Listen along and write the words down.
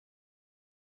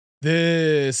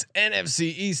This NFC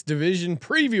East Division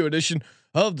preview edition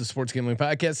of the Sports Gambling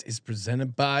Podcast is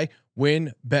presented by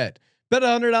WinBet. Bet $100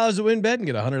 at WinBet and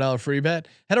get a $100 free bet.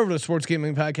 Head over to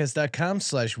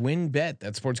sportsgamblingpodcast.com/winbet.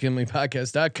 That's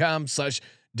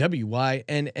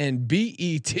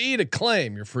sportsgamblingpodcast.com/WYNNBET to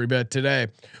claim your free bet today.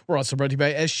 We're also brought to you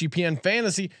by SGPN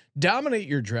Fantasy. Dominate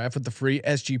your draft with the free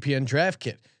SGPN Draft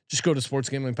Kit. Just go to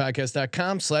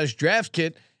sportsgamblingpodcast.com/draft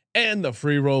kit. And the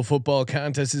free roll football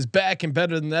contest is back and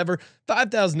better than ever.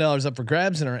 $5,000 up for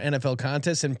grabs in our NFL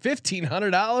contest and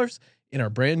 $1,500 in our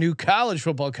brand new college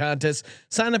football contest.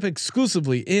 Sign up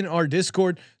exclusively in our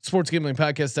Discord,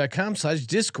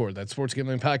 sportsgamblingpodcast.com/discord. That's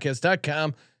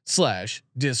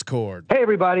sportsgamblingpodcast.com/discord. Hey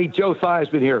everybody, Joe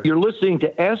Theismann here. You're listening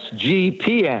to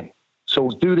SGPN. So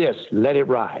do this, let it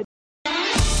ride.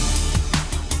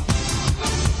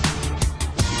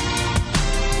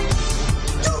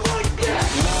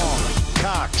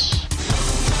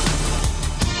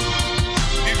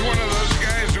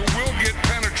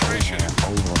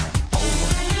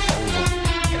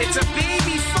 It's a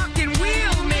baby fucking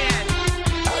wheel, man.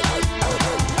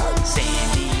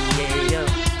 San Diego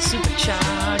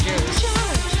Superchargers.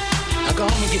 Now go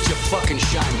home and get your fucking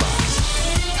shine box.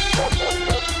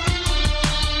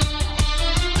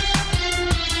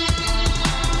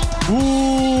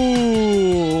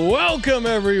 Ooh, welcome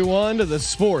everyone to the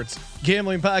Sports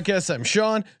Gambling Podcast. I'm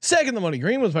Sean, second the money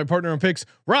green with my partner on picks,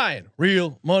 Ryan,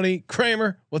 Real Money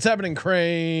Kramer. What's happening,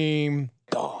 Kramer?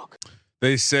 Dog.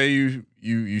 They say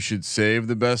you should save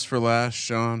the best for last,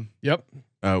 Sean. Yep.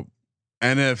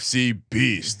 NFC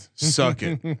beast, suck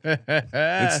it.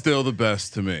 It's still the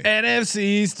best to me. NFC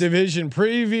East division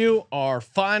preview, our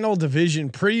final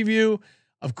division preview.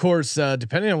 Of course,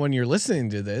 depending on when you're listening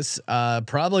to this,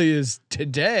 probably is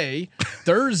today,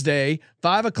 Thursday,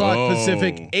 5:00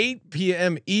 Pacific, 8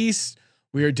 p.m. East.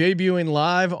 We are debuting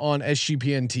live on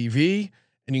SGPN TV.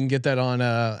 And you can get that on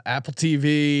Apple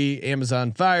TV,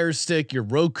 Amazon Fire Stick, your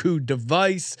Roku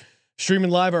device.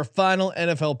 Streaming live our final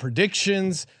NFL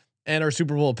predictions and our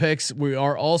Super Bowl picks. We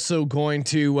are also going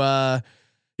to,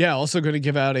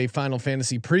 give out a Final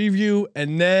Fantasy preview,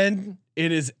 and then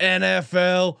it is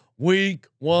NFL Week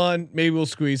 1. Maybe we'll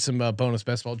squeeze some bonus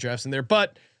best ball drafts in there,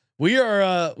 but we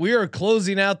are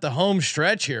closing out the home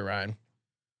stretch here, Ryan.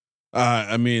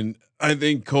 I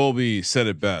think Colby said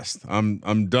it best.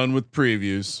 I'm done with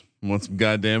previews. I want some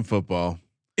goddamn football.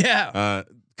 Yeah.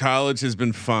 College has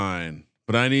been fine,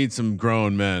 but I need some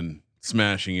grown men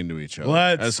smashing into each other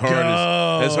Let's as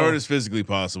hard as physically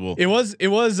possible. It was. We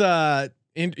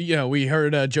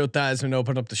heard Joe Theismann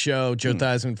open up the show. Joe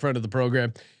Theismann, friend of the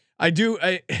program. When I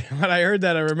heard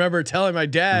that, I remember telling my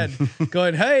dad,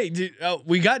 going, "Hey,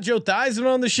 we got Joe Theismann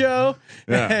on the show,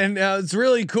 and it's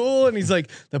really cool." And he's like,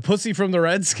 "The pussy from the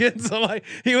Redskins." I'm like,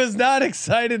 he was not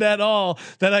excited at all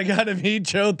that I got to meet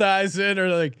Joe Theismann, or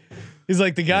like, he's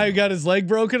like, the guy who got his leg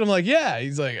broken. I'm like, yeah.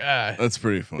 He's like, that's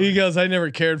pretty funny. He goes, "I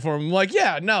never cared for him." I'm like,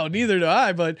 yeah, no, neither do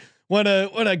I. But when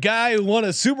a guy who won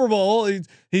a Super Bowl,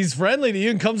 he's friendly to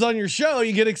you and comes on your show,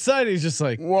 you get excited. He's just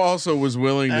like, well, also was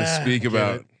willing to speak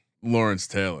about Lawrence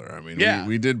Taylor. I mean,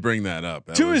 we did bring that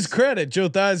up. His credit, Joe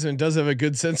Theismann does have a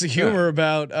good sense of humor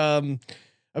about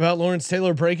Lawrence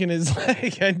Taylor breaking his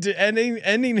leg and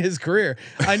ending his career.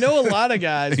 I know a lot of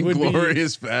guys in would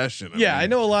glorious fashion. I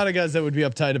know a lot of guys that would be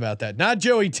uptight about that. Not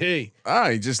Joey T.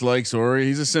 He just likes Ori.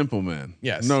 He's a simple man.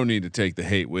 Yes. No need to take the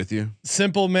hate with you.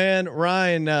 Simple man,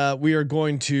 Ryan. We are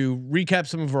going to recap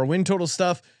some of our win total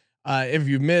stuff. If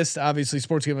you missed, obviously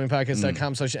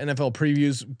sportsgamblingpodcast.com/NFL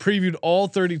previewed all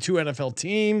 32 NFL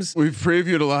teams. We've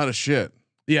previewed a lot of shit.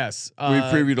 Yes. We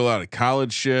previewed a lot of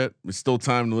college shit. It's still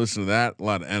time to listen to that. A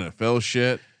lot of NFL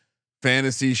shit,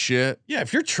 fantasy shit. Yeah.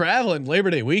 If you're traveling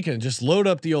Labor Day weekend, just load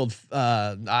up the old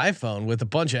iPhone with a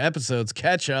bunch of episodes,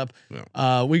 catch up.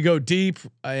 Yeah. We go deep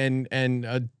and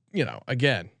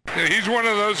again. He's one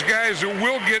of those guys who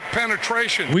will get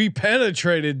penetration. We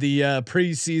penetrated the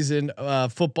preseason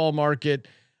football market,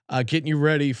 getting you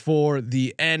ready for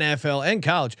the NFL and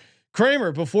college.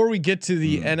 Kramer, before we get to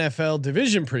the NFL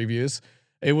division previews,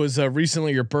 it was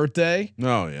recently your birthday.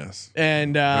 Oh yes,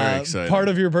 and part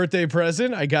of your birthday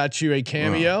present, I got you a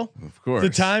cameo. Of course, the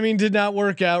timing did not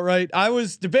work out right. I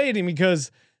was debating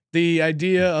because the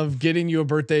idea of getting you a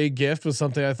birthday gift was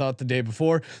something I thought the day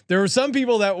before. There were some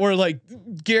people that were like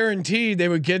guaranteed they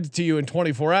would get it to you in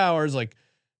 24 hours, like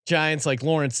Giants, like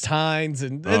Lawrence Tynes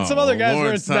and some other guys.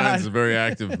 Lawrence Tynes is a very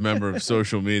active member of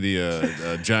social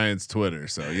media, Giants Twitter.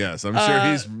 So yes, I'm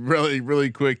sure he's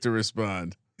really quick to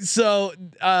respond. So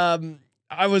I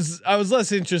was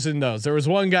less interested in those. There was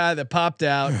one guy that popped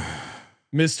out,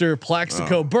 Mr.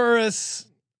 Plaxico Burress.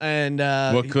 and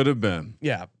what could have been.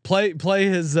 Yeah, play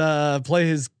his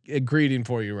greeting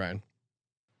for you, Ryan.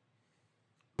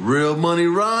 Real money,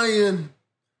 Ryan.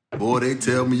 Boy, they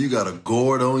tell me you got a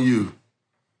gourd on you.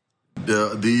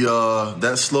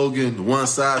 That slogan, one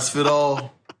size fit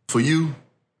all for you.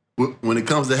 When it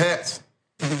comes to hats,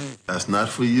 that's not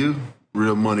for you.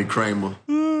 Real money, Kramer.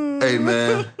 Hey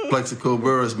man, Plexico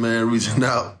Burris, man, reaching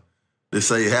out. They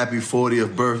say happy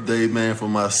 40th birthday, man, for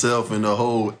myself and the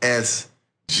whole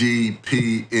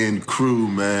SGPN crew,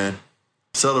 man.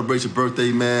 Celebrate your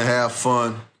birthday, man. Have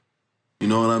fun. You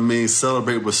know what I mean?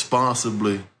 Celebrate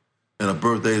responsibly. And a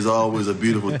birthday is always a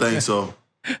beautiful thing. So,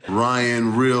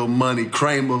 Ryan, Real Money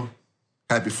Kramer,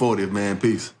 happy 40th, man.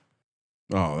 Peace.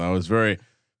 Oh, that was very,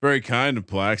 very kind of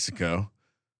Plaxico.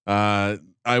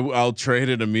 I'll trade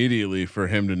it immediately for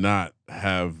him to not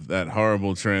have that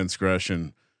horrible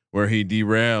transgression where he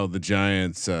derailed the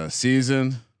Giants'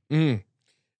 season.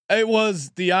 It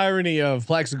was the irony of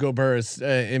Plaxico Burris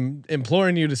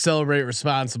imploring you to celebrate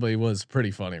responsibly was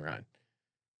pretty funny, Ryan.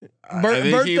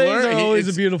 Birthdays are always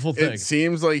a beautiful thing. It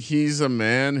seems like he's a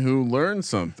man who learned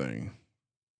something,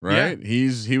 right?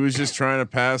 Yeah. He was just trying to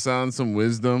pass on some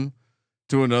wisdom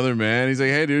to another man. He's like,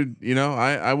 hey, dude, you know,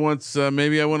 I once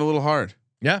maybe I went a little hard.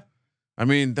 Yeah. I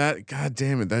mean, that, God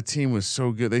damn it, that team was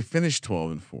so good. They finished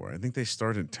 12-4. I think they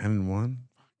started 10-1.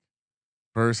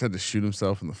 Burris had to shoot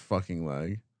himself in the fucking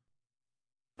leg.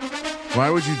 Why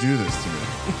would you do this to me?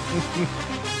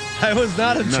 I was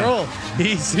not a troll.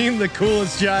 He seemed the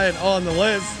coolest Giant on the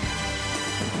list.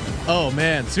 Oh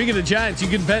man, speaking of Giants, you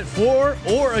can bet for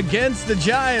or against the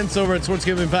Giants over at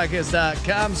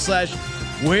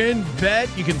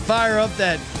sportsgamblingpodcast.com/winbet. You can fire up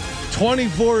that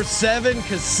 24/7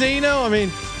 casino. I mean,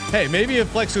 hey, maybe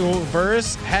if Plexico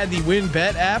Burris had the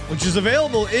WinBet app, which is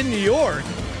available in New York,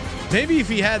 maybe if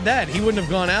he had that, he wouldn't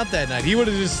have gone out that night. He would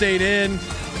have just stayed in,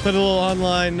 put a little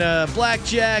online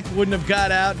blackjack, wouldn't have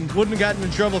got out and wouldn't have gotten in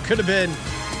trouble. Could have been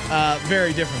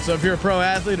very different. So if you're a pro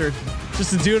athlete or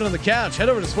just a dude on the couch, head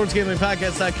over to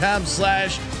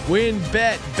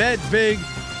sportsgamblingpodcast.com/winbet. Bet big,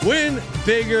 win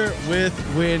bigger with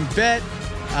WinBet.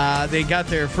 They got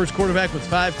their first quarterback with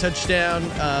 5 touchdowns.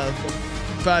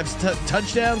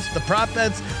 The prop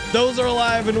bets, those are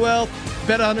alive and well.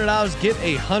 Bet $100, get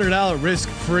a $100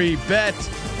 risk-free bet.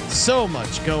 So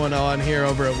much going on here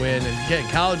over at Win. And again,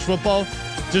 college football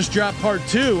just dropped part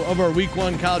 2 of our week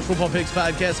 1 college football picks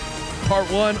podcast.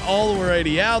 Part 1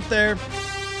 already out there.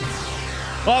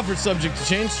 Offer subject to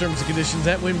change. Terms and conditions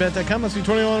at winbet.com. Must be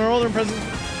 21 or older and present.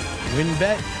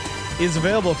 WinBet is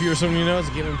available if you're someone you know has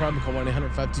a gambling problem. Call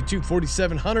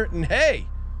 1-800-522-4700. And hey,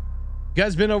 you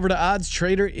guys been over to Odds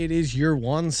Trader? It is your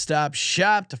one-stop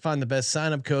shop to find the best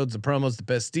sign-up codes, the promos, the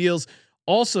best deals.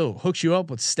 Also hooks you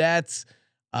up with stats,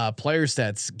 player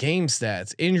stats, game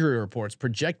stats, injury reports,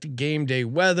 projected game day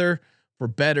weather for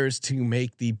bettors to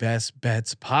make the best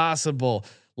bets possible.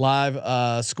 Live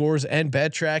scores and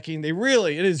bet tracking.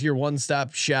 It is your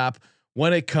one-stop shop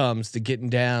when it comes to getting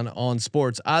down on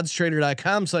sports.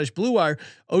 Oddstrader.com/Blue Wire,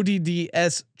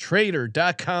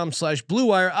 ODDStrader.com/Blue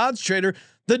Wire. Odds Trader,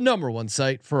 the #1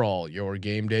 site for all your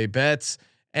game day bets.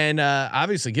 And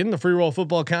obviously getting the free roll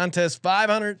football contest,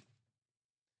 $500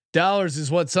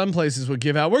 is what some places would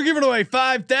give out. We're giving away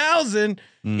 $5,000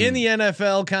 in the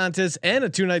NFL contest and a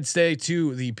 2-night stay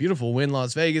to the beautiful Wynn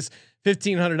Las Vegas.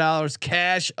 $1,500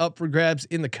 cash up for grabs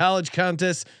in the college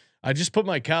contest. I just put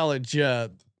my college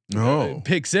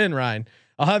picks in, Ryan.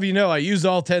 I'll have you know I used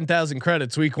all 10,000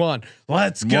 credits week 1.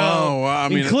 Let's go, Whoa, I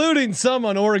mean, including some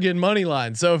on Oregon money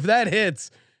line. So if that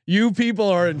hits, you people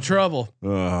are in trouble.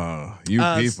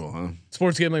 People, huh?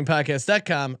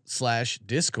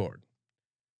 Sportsgamblingpodcast.com/Discord.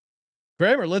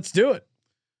 Kramer, let's do it.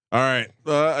 All right.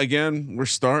 Again, we're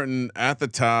starting at the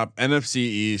top. NFC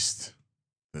East.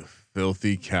 The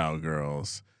filthy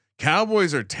Cowgirls.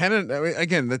 Cowboys are 10.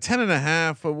 Again, the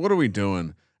 10.5. What are we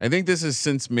doing? I think this is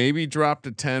since maybe dropped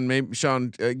to 10. Maybe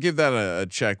Sean, give that a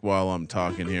check while I'm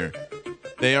talking here.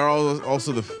 They are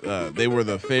also they were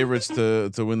the favorites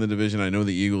to win the division. I know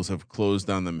the Eagles have closed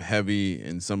on them heavy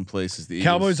in some places. The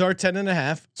Cowboys are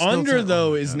 10.5. Under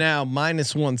though is now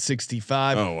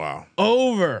 -165. Oh wow.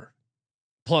 Over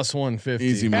 +150.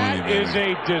 Easy money. That is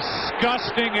a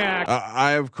disgusting act.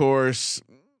 I of course.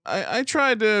 I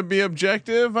tried to be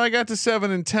objective. I got to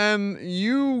 7 and 10.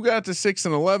 You got to 6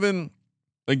 and 11.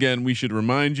 Again, we should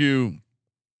remind you,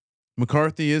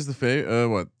 McCarthy is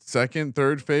the second,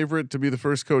 third favorite to be the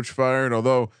first coach fired.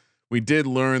 Although we did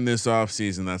learn this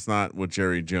offseason that's not what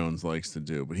Jerry Jones likes to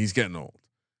do. But he's getting old.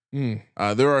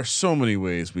 There are so many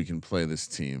ways we can play this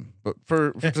team, but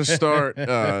to start,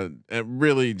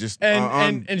 really just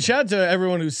and shout out to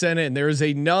everyone who sent in. There is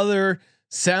another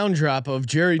sound drop of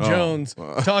Jerry Jones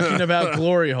talking about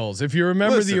glory holes. If you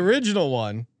remember the original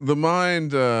one, the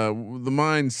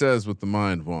mind says what the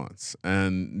mind wants,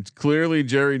 and clearly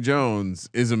Jerry Jones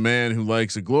is a man who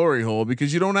likes a glory hole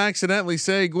because you don't accidentally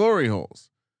say glory holes.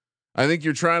 I think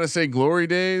you're trying to say glory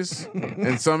days,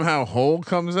 and somehow hole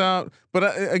comes out.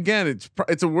 But again,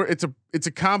 it's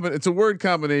a word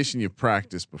combination you've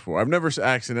practiced before. I've never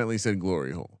accidentally said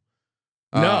glory hole.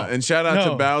 No, and shout out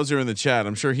to Bowser in the chat.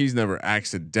 I'm sure he's never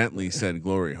accidentally said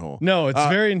glory hole. No, it's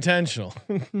very intentional.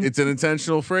 It's an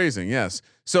intentional phrasing. Yes.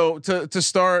 So to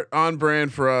start on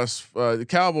brand for us, the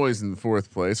Cowboys in the 4th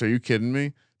place. Are you kidding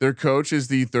me? Their coach is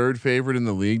the 3rd favorite in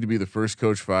the league to be the first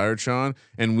coach fired, Sean,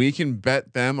 and we can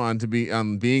bet them on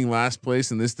being last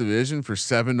place in this division for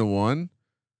 7-1.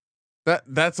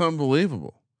 That's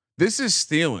unbelievable. This is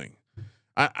stealing.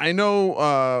 I know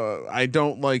I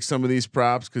don't like some of these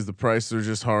props because the prices are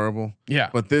just horrible. Yeah,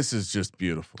 but this is just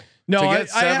just no. I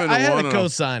had to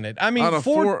co-sign it. I mean,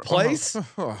 4th place.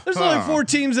 There's only 4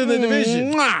 teams in the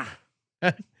division.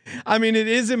 I mean, it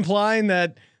is implying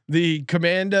that the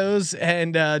Commandos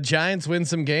and Giants win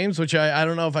some games, which I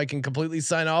don't know if I can completely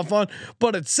sign off on.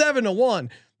 But at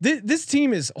 7-1, this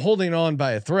team is holding on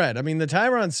by a thread. I mean, the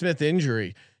Tyron Smith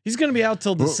injury. He's going to be out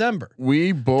till December.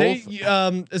 We both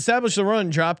established the run,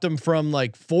 dropped him from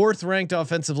like 4th ranked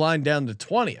offensive line down to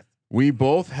 20th. We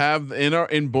both have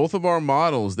in both of our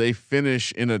models, they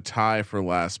finish in a tie for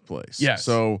last place. Yes.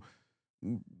 So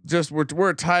just we're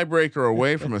a tiebreaker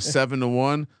away from a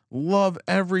 7-1. Love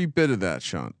every bit of that,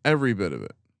 Sean. Every bit of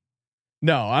it.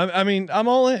 No, I mean, I'm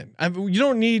all in. You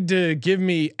don't need to give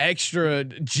me extra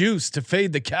juice to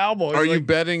fade the Cowboys. Are you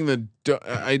betting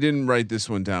I didn't write this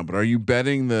one down, but are you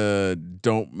betting the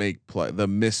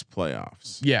miss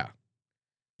playoffs? Yeah.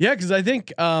 Yeah. Cause I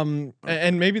think,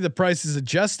 and maybe the price is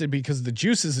adjusted because the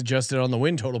juice is adjusted on the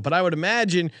win total, but I would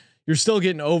imagine you're still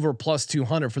getting over plus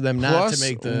 200 for them not to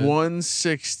make the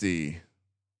 160.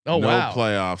 Oh, no wow.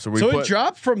 Playoffs. It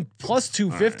dropped from plus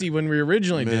 250 when we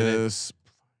originally did it.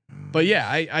 But yeah,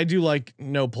 I do like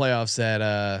no playoffs at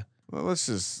well, let's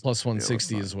just plus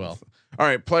 160 as well. All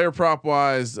right, player prop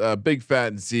wise, big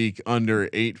fat Zeke under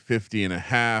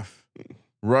 850.5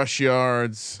 rush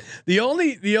yards. The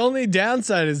only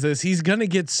downside is this: he's gonna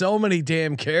get so many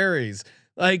damn carries.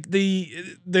 Like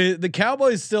the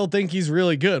Cowboys still think he's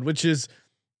really good, which is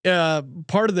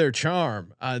part of their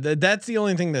charm. That's the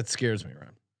only thing that scares me,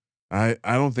 Ron.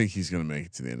 I don't think he's gonna make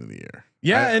it to the end of the year.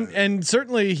 Yeah, and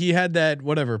certainly he had that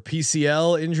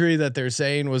PCL injury that they're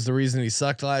saying was the reason he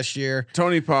sucked last year.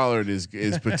 Tony Pollard is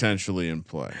potentially in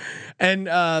play. And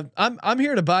I'm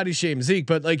here to body shame Zeke,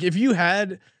 but like if you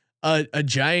had a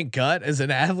giant gut as an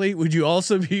athlete, would you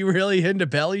also be really into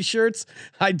belly shirts?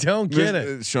 I don't get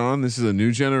it. Sean, this is a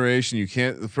new generation. You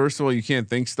can't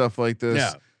think stuff like this.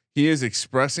 Yeah. He is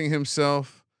expressing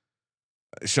himself.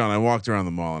 Sean, I walked around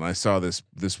the mall and I saw this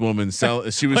woman sell.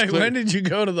 She was. When did you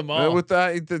go to the mall? With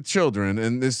the children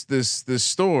and this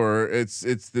store. It's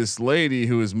this lady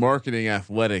who is marketing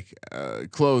athletic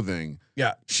clothing.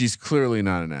 Yeah, she's clearly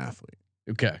not an athlete.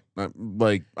 Okay,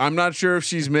 like I'm not sure if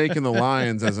she's making the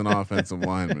Lions as an offensive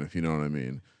lineman. If you know what I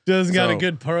mean. Doesn't got a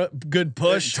good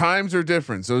push. Times are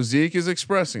different, so Zeke is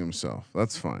expressing himself.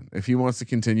 That's fine. If he wants to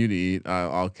continue to eat,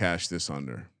 I'll cash this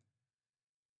under.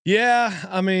 Yeah,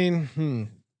 I mean,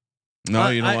 no,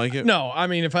 you don't like it. No, I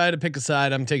mean, if I had to pick a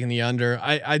side, I'm taking the under.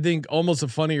 I think almost a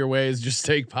funnier way is just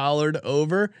take Pollard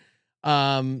over.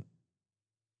 The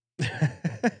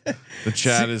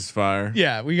chat is fire.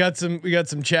 Yeah, we got some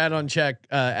chat on check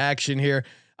action here.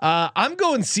 I'm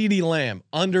going CeeDee Lamb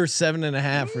under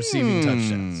 7.5 receiving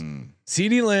touchdowns.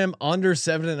 CeeDee Lamb under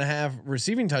 7.5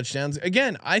 receiving touchdowns.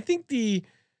 Again, I think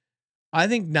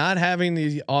not having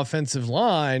the offensive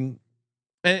line.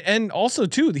 And also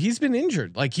too, he's been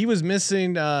injured. Like he's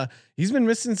been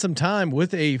missing some time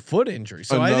with a foot injury.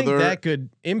 So I think that could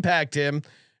impact him.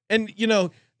 And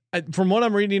from what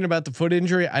I'm reading about the foot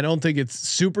injury, I don't think it's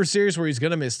super serious where he's going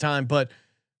to miss time, but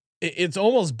it's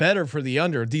almost better for the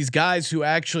under. These guys who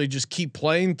actually just keep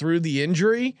playing through the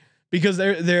injury because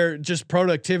they're just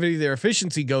productivity, their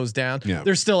efficiency goes down. Yeah.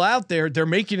 They're still out there. They're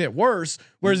making it worse.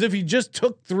 Whereas if he just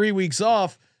took 3 weeks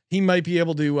off, he might be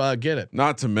able to get it.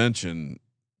 Not to mention,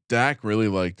 Dak really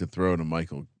liked to throw to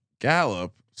Michael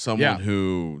Gallup, someone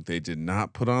who they did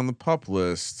not put on the pup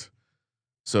list.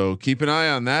 So keep an eye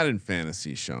on that in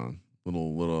fantasy, Sean.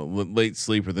 Little late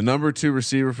sleeper. The number 2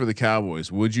 receiver for the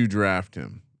Cowboys. Would you draft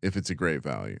him if it's a great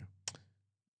value?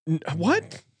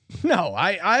 What? No,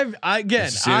 I've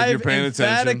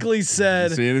emphatically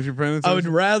said seeing if you're paying attention. I would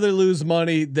rather lose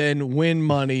money than win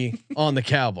money on the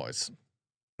Cowboys.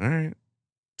 All right.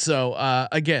 So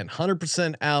again,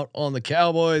 100% out on the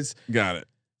Cowboys. Got it.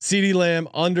 CeeDee Lamb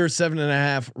under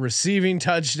 7.5 receiving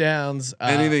touchdowns.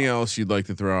 Anything else you'd like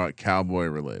to throw out Cowboy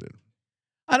related?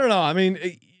 I don't know. I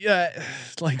mean, yeah,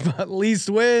 like least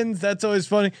wins. That's always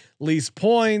funny. Least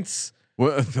points.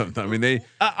 Well, I mean,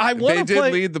 I want to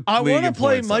play. Lead the I want to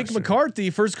play points Mike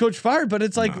McCarthy, first coach fired, but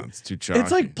it's like it's too chalky.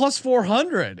 it's like plus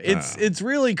 400. It's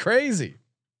really crazy.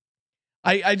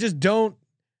 I just don't.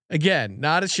 Again,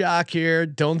 not a shock here.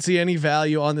 Don't see any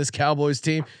value on this Cowboys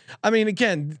team. I mean,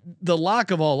 again, the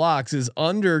lock of all locks is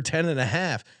under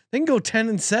 10.5. They can go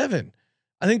 10-7.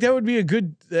 I think that would be a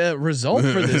good result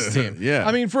for this team. Yeah.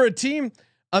 I mean, for a team,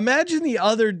 imagine the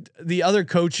other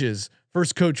coaches,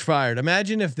 first coach fired.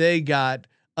 Imagine if they got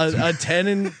a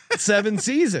 10-7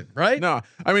 season, right? No,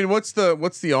 I mean, what's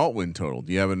the alt win total?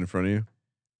 Do you have it in front of you?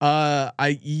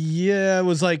 It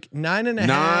was like 9.5.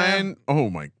 9. Oh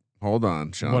my. Hold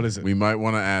on, Sean. What is it? We might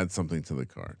want to add something to the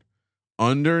card.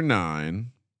 Under 9,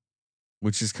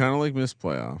 which is kind of like missed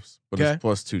playoffs, but it's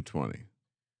plus 220.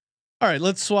 All right,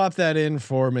 let's swap that in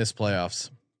for missed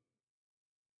playoffs.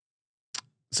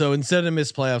 So instead of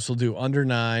missed playoffs, we'll do under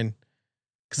 9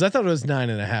 because I thought it was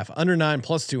 9.5. Under 9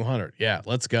 plus 200. Yeah,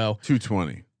 let's go.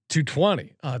 220.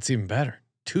 220. Oh, it's even better.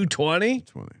 220.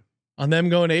 20. On them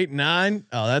going 8-9.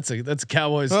 Oh, that's a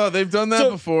Cowboys. Oh, they've done that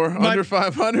before. Under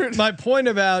 500. My point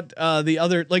about the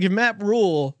other, like if Matt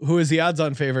Rule, who is the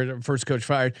odds-on favorite, first coach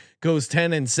fired, goes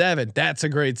 10-7, that's a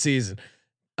great season.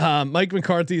 Mike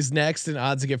McCarthy's next in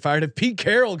odds to get fired. If Pete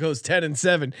Carroll goes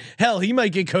 10-7, hell, he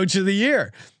might get coach of the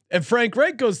year. If Frank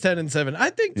Reich goes 10-7,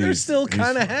 I think they're still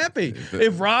kind of happy.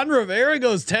 If Ron Rivera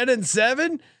goes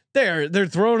 10-7. They're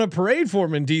throwing a parade for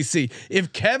him in DC.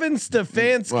 If Kevin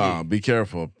Stefanski, wow, be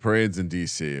careful. Parades in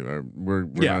DC. We're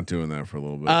not doing that for a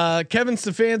little bit. Kevin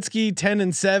Stefanski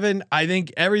 10-7. I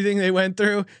think everything they went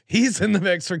through, he's in the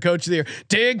mix for coach of the year.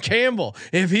 Dan Campbell,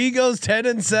 if he goes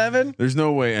 10-7, there's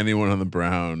no way anyone on the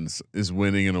Browns is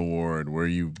winning an award where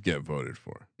you get voted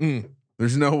for.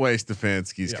 There's no way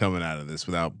Stefanski's coming out of this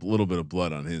without a little bit of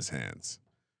blood on his hands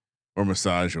or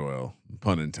massage oil,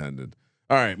 pun intended.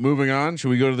 All right, moving on. Should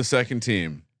we go to the second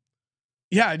team?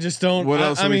 Yeah, I just don't. What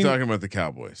else are we talking about? The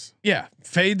Cowboys. Yeah,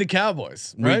 fade the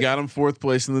Cowboys. Right? We got them 4th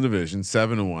place in the division,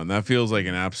 7-1. That feels like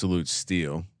an absolute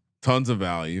steal. Tons of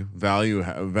value.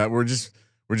 We're just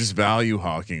value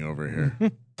hawking over here.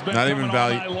 Not even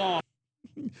value.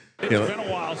 It's been a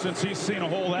while since he's seen a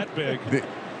hole that big.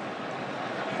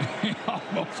 He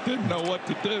almost didn't know what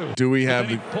to do. Do we have?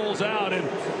 He pulls out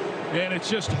and it's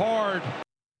just hard.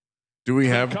 Do we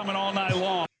have coming all night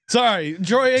long? Sorry,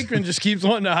 Troy Aikman just keeps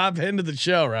wanting to hop into the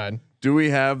show, Ryan. Do we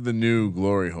have the new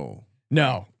glory hole?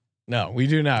 No, we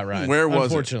do not, Ryan. Where was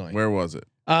unfortunately. it? Where was it?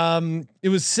 It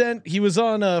was sent. He was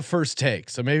on First Take,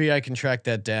 so maybe I can track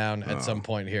that down at some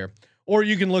point here, or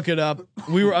you can look it up.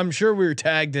 I'm sure we were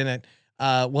tagged in it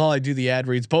while I do the ad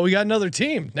reads. But we got another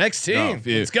team. Next team.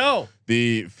 Let's go.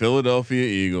 The Philadelphia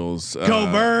Eagles. Go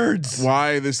Birds.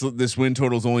 Why this win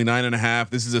total is only 9.5.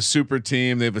 This is a super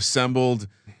team. They've assembled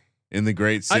in the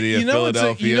great city of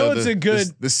Philadelphia.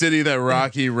 It's the city that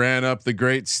Rocky ran up the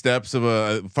great steps of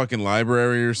a fucking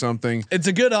library or something. It's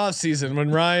a good off season when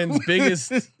Ryan's biggest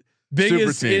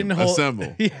super team in-hole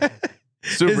assemble. Yeah.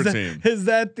 Super team. Is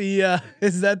that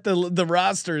the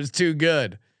roster is too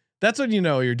good? That's when you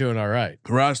know you're doing all right.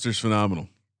 The roster's phenomenal.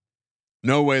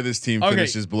 No way this team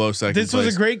finishes below second place. This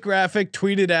was a great graphic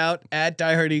tweeted out at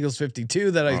Diehard Eagles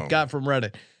 52 that I got from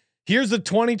Reddit. Here's the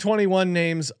 2021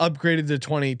 names upgraded to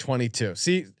 2022.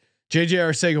 See, JJ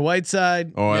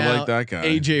Arcega-Whiteside. Oh, I like that guy.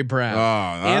 AJ Brown.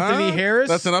 Anthony Harris.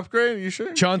 That's an upgrade. Are you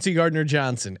sure? Chauncey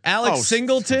Gardner-Johnson. Alex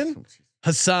Singleton.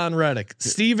 Hassan Reddick.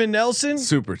 Steven Nelson.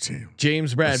 Super team.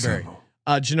 James Bradbury.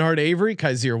 Jannard Avery,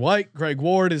 Kaiser White, Greg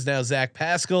Ward is now Zach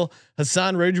Pascal.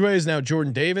 Hassan Ridgeway is now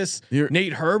Jordan Davis.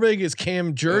 Nate Herbig is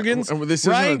Cam Jurgens.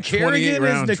 Ryan Kerrigan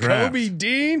is Nakobe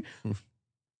Dean.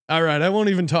 All right, I won't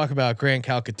even talk about Grant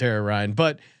Calcaterra, Ryan.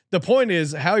 But the point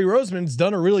is, Howie Roseman's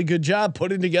done a really good job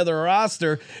putting together a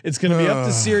roster. It's going to be up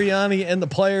to Sirianni and the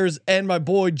players and my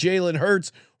boy Jalen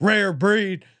Hurts, rare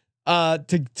breed,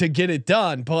 to get it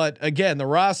done. But again, the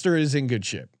roster is in good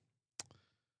shape.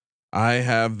 I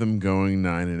have them going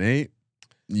 9-8.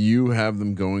 You have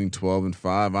them going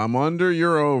 12-5. I'm under.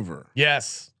 You're over.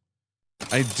 Yes,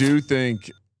 I do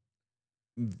think.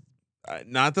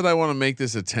 Not that I want to make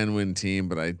this a 10-win team,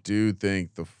 but I do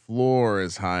think the floor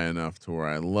is high enough to where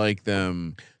I like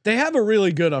them. They have a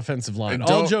really good offensive line.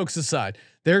 All jokes aside,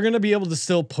 they're going to be able to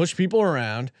still push people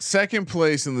around. Second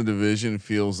place in the division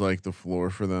feels like the floor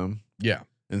for them. Yeah.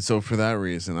 And so for that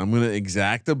reason, I'm going to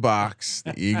exact the box,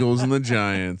 the Eagles and the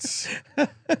Giants,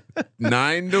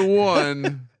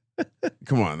 9-1.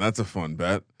 Come on, that's a fun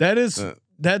bet. That is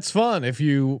that's fun if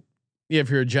you're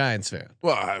a Giants fan.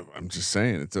 Well, I'm just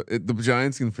saying the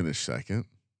Giants can finish second.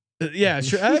 Yeah,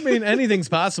 sure. I mean, anything's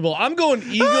possible. I'm going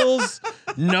Eagles,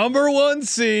 #1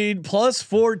 seed plus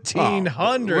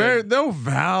 1,400. No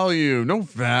value.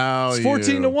 It's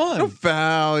 14 to 1. No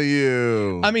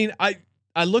value. I mean, I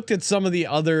looked at some of the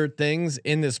other things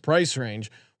in this price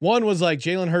range. One was like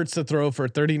Jalen Hurts to throw for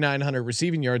 3,900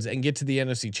 receiving yards and get to the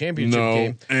NFC Championship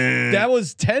game. That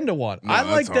was 10 to 1. No, I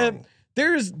like that. Horrible.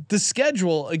 There's the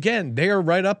schedule again. They are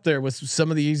right up there with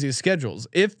some of the easiest schedules.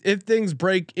 If things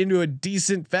break into a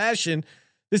decent fashion,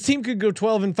 this team could go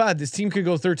 12-5. This team could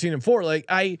go 13-4. Like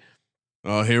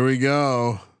here we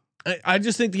go. I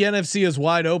just think the NFC is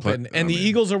wide open, and the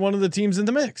Eagles are one of the teams in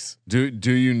the mix. Do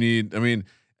you need? I mean,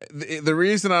 the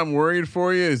reason I'm worried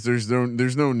for you is there's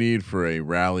no need for a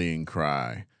rallying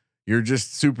cry. You're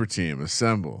just super team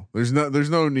assemble. There's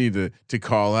no need to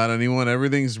call out anyone.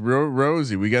 Everything's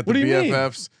rosy. We got the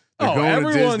BFFs. They're going to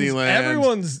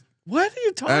Disneyland. What are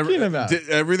you talking about?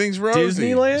 Everything's rosy.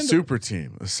 Disneyland. Super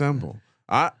team assemble.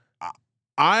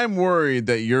 I'm worried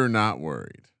that you're not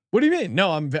worried. What do you mean?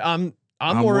 No, I'm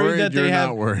worried that they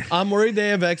have. I'm worried they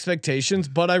have expectations,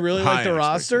 but I really like the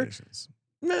roster.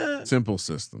 Nah. Simple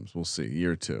systems. We'll see.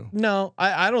 Year 2. No,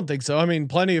 I don't think so. I mean,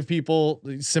 plenty of people,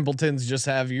 simpletons, just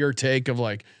have your take of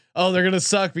like, oh, they're gonna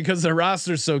suck because their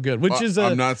roster's so good.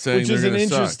 I'm not saying which is an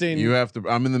interesting. You have to.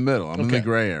 I'm in the middle. I'm in the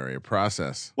gray area.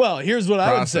 Process. Well, here's what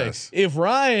I would say: if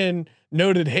Ryan,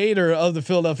 noted hater of the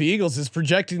Philadelphia Eagles, is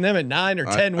projecting them at 9 or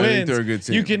 10 wins, I think they're a good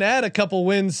team. You can add a couple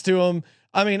wins to them.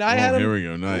 I mean, I had them. Here we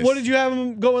go. Nice. What did you have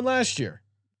them going last year?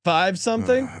 5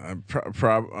 something.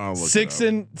 I'll look 6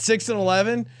 and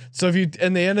 11. So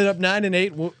they ended up 9 and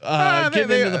 8,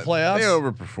 getting into the playoffs. They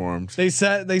overperformed.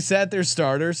 They sat their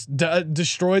starters,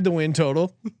 destroyed the win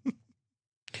total.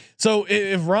 So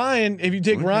if you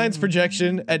take Ryan's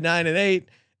projection at 9 and 8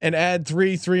 and add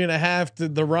 3.5 to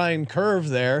the Ryan curve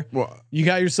there, you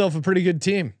got yourself a pretty good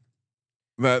team.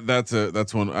 That's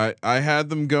one. I had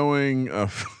them going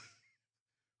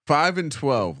 5 and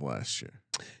 12 last year.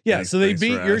 Yeah, so they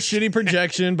beat your shitty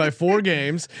projection by 4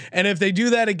 games, and if they do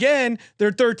that again,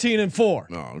 they're 13-4.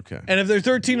 Oh, okay. And if they're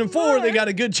 13-4, they got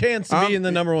a good chance to be in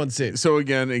the #1 seed. So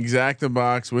again, exact the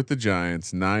box with the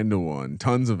Giants, 9 to 1.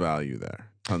 Tons of value there.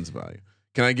 Tons of value.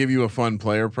 Can I give you a fun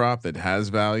player prop that has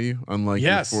value, unlike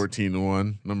your 14 to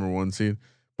 1 #1 seed?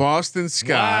 Boston Scott.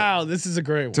 Wow, this is a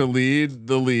great one. To lead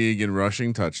the league in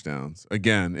rushing touchdowns.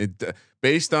 Again,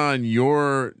 based on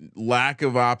your lack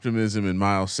of optimism in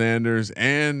Miles Sanders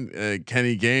and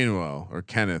Kenny Gainwell or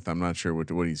Kenneth, I'm not sure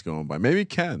what he's going by. Maybe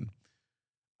Ken.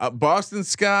 Boston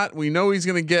Scott, we know he's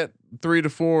going to get 3 to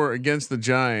 4 against the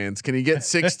Giants. Can he get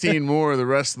 16 more the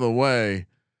rest of the way?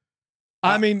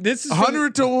 I mean, this is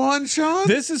 100 to 1, Sean.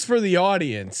 This is for the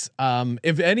audience.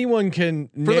 If anyone can,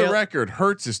 for the record,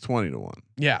 Hurts is 20 to 1.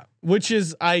 Yeah, which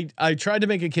is I tried to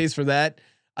make a case for that.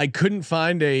 I couldn't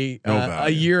find a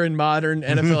year in modern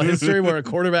NFL history where a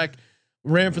quarterback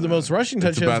ran for the most rushing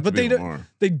touchdowns, but they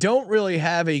don't really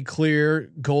have a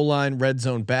clear goal line red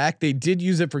zone back. They did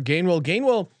use it for Gainwell.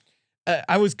 Gainwell,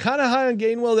 I was kind of high on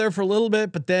Gainwell there for a little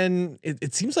bit, but then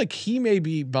it seems like he may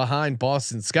be behind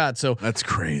Boston Scott. So that's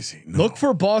crazy. Look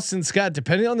for Boston Scott,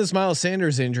 depending on this Miles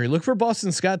Sanders injury. Look for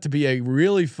Boston Scott to be a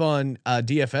really fun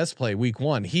DFS play week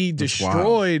 1. He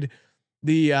destroyed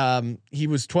he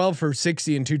was 12 for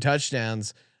 60 and 2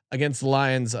 touchdowns against the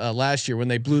Lions last year when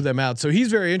they blew them out. So he's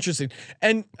very interesting.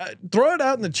 And throw it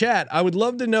out in the chat. I would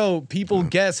love to know people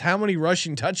guess how many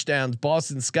rushing touchdowns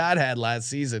Boston Scott had last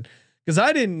season, because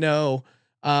I didn't know.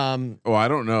 I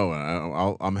don't know.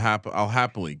 I'll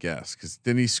happily guess, because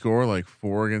didn't he score like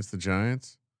 4 against the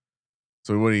Giants?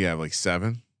 So what do you have, like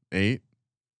 7, 8?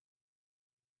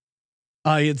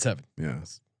 He had 7.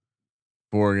 Yes,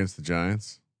 4 against the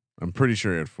Giants. I'm pretty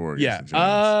sure he had 4 against the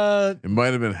Giants. It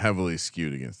might have been heavily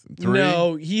skewed against them. 3.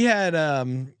 No, he had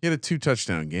a 2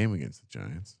 touchdown game against the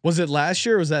Giants. Was it last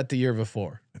year or was that the year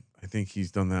before? I think he's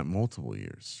done that multiple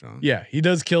years, Sean. Yeah, he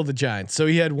does kill the Giants. So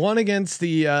he had 1 against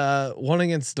the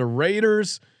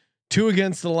Raiders, 2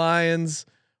 against the Lions,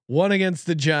 1 against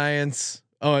the Giants.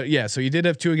 Oh yeah, so he did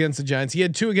have 2 against the Giants. He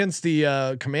had 2 against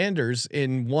the Commanders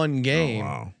in 1 game.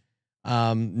 Oh,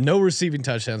 wow. No receiving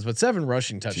touchdowns, but 7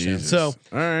 rushing touchdowns. Jesus. So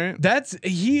all right,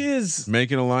 he is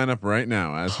making a lineup right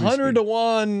now as 100 to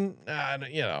 1.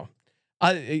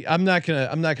 I'm not gonna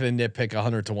nitpick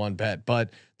 100 to 1 bet, but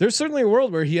there's certainly a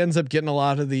world where he ends up getting a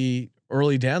lot of the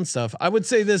early down stuff. I would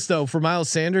say this though, for Miles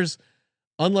Sanders,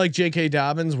 unlike J.K.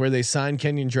 Dobbins, where they signed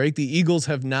Kenyon Drake, the Eagles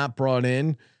have not brought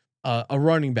in a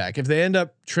running back. If they end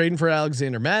up trading for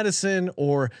Alexander Madison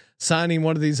or signing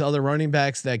one of these other running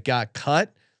backs that got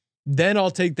cut, then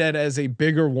I'll take that as a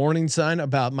bigger warning sign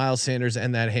about Miles Sanders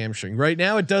and that hamstring. Right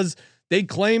now, it does. They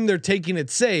claim they're taking it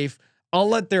safe. I'll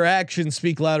let their actions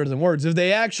speak louder than words. If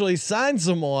they actually sign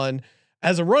someone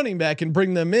as a running back and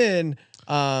bring them in,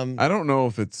 I don't know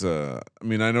if it's. I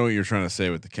mean, I know what you're trying to say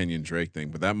with the Kenyon Drake thing,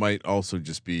 but that might also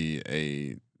just be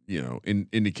a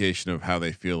indication of how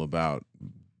they feel about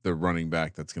the running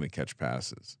back that's going to catch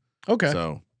passes. Okay.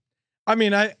 So, I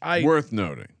mean, I worth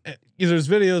noting. There's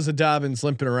videos of Dobbins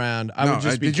limping around. I would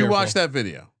just be did careful. you watch that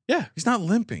video? Yeah, he's not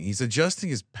limping. He's adjusting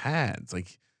his pads.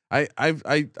 Like I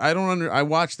don't I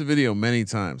watched the video many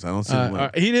times. I don't see him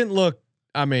limp. He didn't look.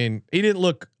 I mean, he didn't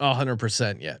look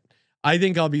 100% yet. I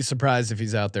think I'll be surprised if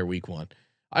he's out there week 1.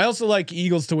 I also like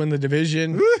Eagles to win the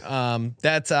division.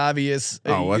 That's obvious.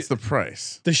 Oh, what's the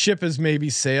price? The ship has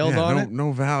maybe sailed on it.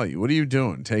 No value. What are you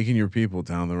doing? Taking your people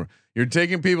down the. You're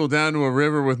taking people down to a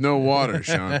river with no water,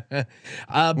 Sean.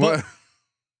 But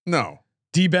no.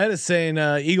 D-Bet is saying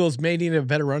Eagles may need a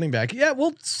better running back. Yeah,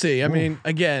 we'll see. I mean,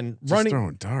 again, just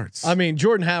throwing darts. I mean,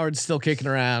 Jordan Howard's still kicking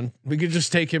around. We could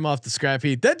just take him off the scrap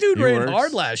heap. That dude ran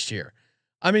hard last year.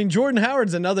 I mean, Jordan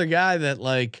Howard's another guy that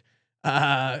like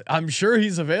I'm sure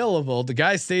he's available. The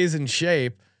guy stays in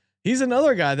shape. He's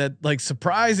another guy that like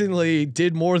surprisingly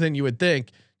did more than you would think.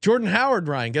 Jordan Howard,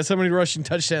 Ryan, guess how many rushing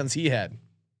touchdowns he had?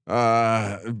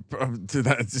 That's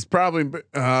probably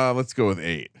let's go with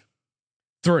 8.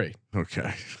 3.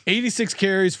 Okay. 86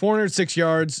 carries, 406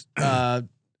 yards,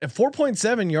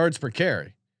 4.7 yards per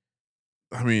carry.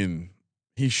 I mean,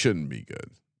 he shouldn't be good.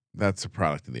 That's a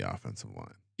product of the offensive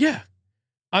line. Yeah.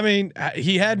 I mean,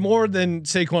 he had more than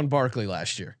Saquon Barkley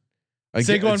last year.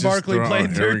 Saquon Barkley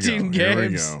played 13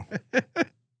 games.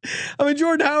 I mean,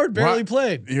 Jordan Howard barely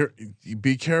played. You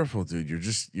be careful, dude.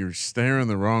 You're staring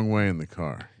the wrong way in the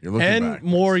car. You're looking and backwards.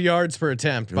 More yards per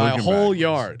attempt by a whole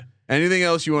yard. Anything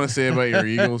else you want to say about your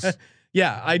Eagles?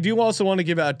 Yeah, I do also want to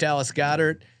give out Dallas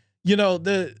Goedert. You know,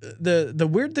 the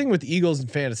weird thing with Eagles in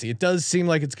fantasy, it does seem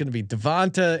like it's going to be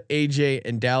Devonta, AJ,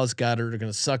 and Dallas Goedert are going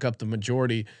to suck up the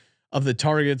majority of the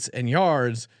targets and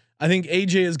yards. I think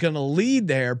AJ is going to lead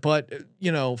there, but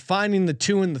finding the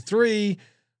 2 and the 3,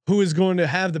 who is going to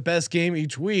have the best game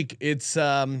each week, it's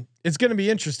going to be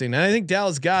interesting. And I think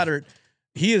Dallas Goedert,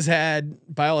 he has had,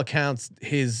 by all accounts,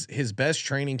 his best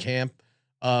training camp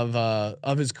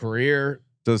of his career.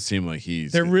 Does seem like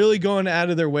they're really going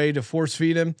out of their way to force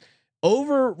feed him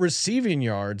over receiving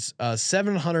yards,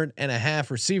 700.5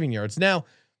 receiving yards. Now,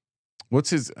 what's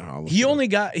his? He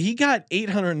got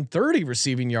 830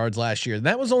 receiving yards last year.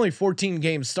 That was only 14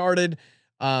 games started.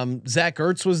 Zach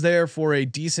Ertz was there for a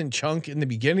decent chunk in the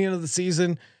beginning of the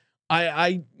season.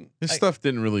 His stuff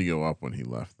didn't really go up when he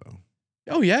left, though.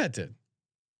 Oh yeah, it did.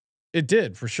 It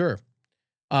did for sure.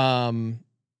 I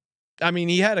mean,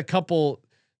 he had a couple.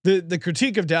 The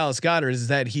critique of Dallas Goedert is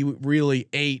that he really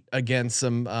ate against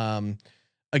some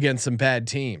bad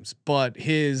teams. But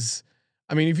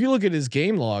if you look at his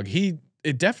game log,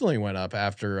 it definitely went up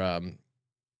after.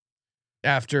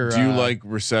 Do you like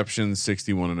receptions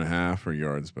 61.5 or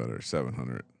yards better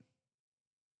 700?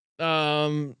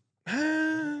 I'll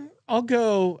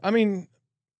go. I mean,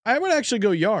 I would actually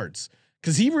go yards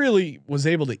because he really was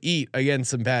able to eat against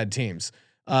some bad teams.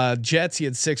 Jets, he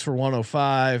had 6 for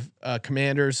 105.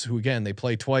 Commanders, who again they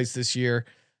play twice this year,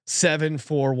 7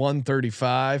 for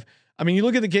 135. I mean, you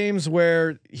look at the games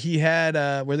where he had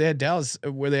where they had Dallas,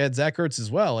 where they had Zach Ertz as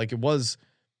well. Like it was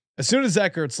as soon as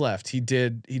Zach Ertz left, he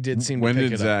did seem when to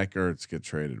pick did it Zach up. Ertz get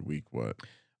traded? Week what?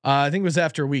 I think it was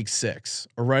after week 6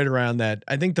 or right around that.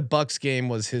 I think the Bucks game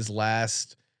was his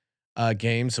last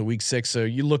game, so week 6. So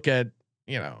you look at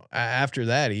after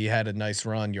that he had a nice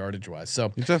run yardage wise.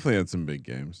 So he definitely had some big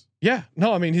games. Yeah,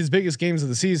 no, I mean his biggest games of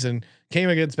the season came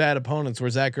against bad opponents where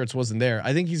Zach Ertz wasn't there.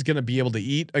 I think he's going to be able to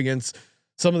eat against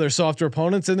some of their softer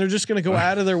opponents, and they're just going to go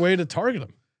out of their way to target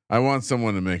him. I want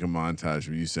someone to make a montage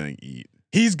of you saying "eat."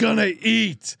 He's gonna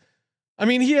eat. I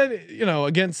mean, he had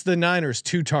against the Niners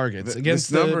 2 targets,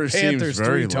 against the Panthers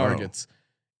 3 targets.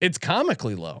 It's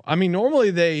comically low. I mean,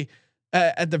 normally they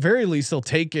at the very least they'll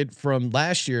take it from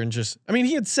last year and just. I mean,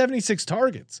 he had 76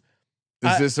 targets.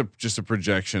 Is this just a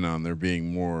projection on there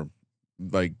being more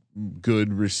like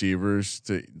good receivers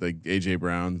to like AJ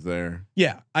Brown's there?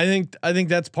 Yeah, I think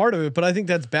that's part of it, but I think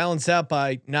that's balanced out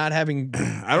by not having.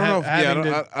 I don't know.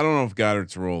 I don't know if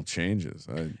Goddard's role changes.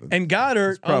 And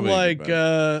Goddard, unlike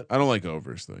I don't like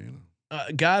overs though.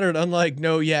 Goddard, unlike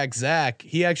Zach,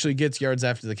 he actually gets yards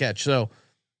after the catch. So,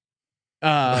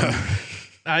 Great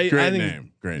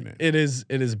name. It is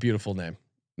a beautiful name.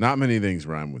 Not many things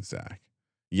rhyme with Zach.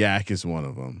 Yak is one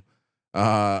of them.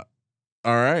 All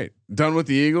right, done with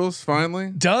the Eagles.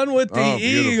 Finally, Done with the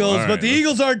Eagles, right, but the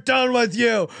Eagles aren't done with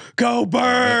you. Go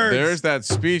Birds! There's that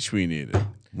speech we needed.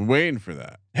 We're waiting for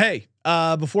that. Hey,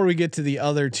 before we get to the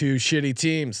other two shitty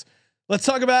teams, let's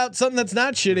talk about something that's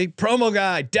not shitty.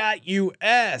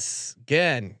 Promoguy.us.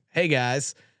 Again, hey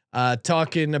guys,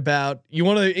 talking about you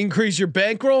want to increase your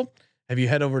bankroll? Have you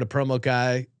head over to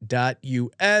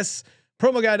promoguy.us?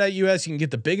 Promoguy.us, you can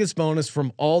get the biggest bonus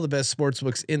from all the best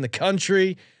sportsbooks in the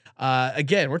country.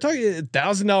 Again, we're talking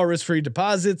 $1,000 risk-free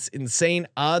deposits, insane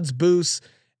odds boosts,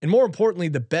 and more importantly,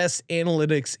 the best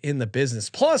analytics in the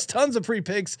business. Plus, tons of free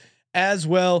picks as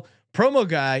well.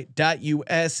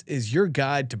 Promoguy.us is your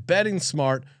guide to betting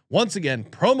smart. Once again,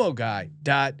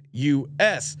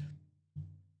 promoguy.us.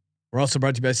 We're also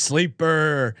brought to you by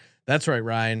Sleeper. That's right,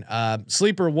 Ryan.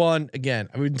 Sleeper won again.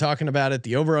 We've been talking about it.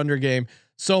 The over/under game,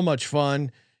 so much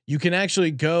fun. You can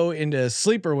actually go into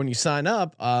Sleeper when you sign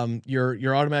up.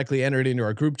 You're automatically entered into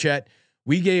our group chat.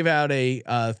 We gave out a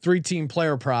 3-team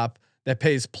player prop that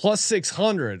pays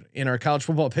 +600 in our college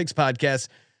football picks podcast.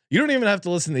 You don't even have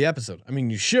to listen to the episode. I mean,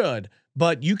 you should,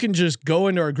 but you can just go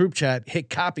into our group chat, hit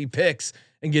copy picks,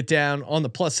 and get down on the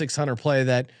 +600 play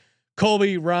that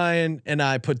Colby, Ryan, and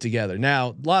I put together. Now,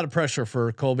 a lot of pressure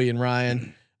for Colby and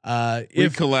Ryan.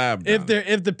 If collab,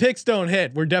 if the picks don't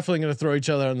hit, we're definitely going to throw each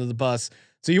other under the bus.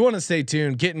 So you want to stay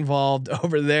tuned, get involved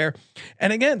over there.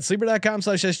 And again,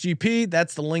 sleeper.com/SGP.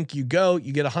 That's the link you go.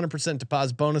 You get 100%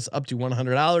 deposit bonus up to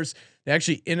 $100. They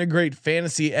actually integrate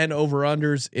fantasy and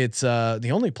over-unders. It's the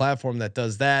only platform that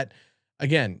does that.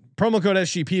 Again, promo code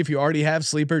SGP. If you already have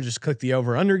Sleeper, just click the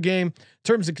over/under game.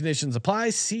 Terms and conditions apply.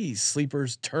 See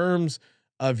Sleeper's terms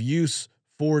of use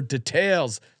for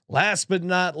details. Last but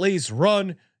not least,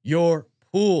 run your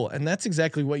pool. And that's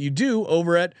exactly what you do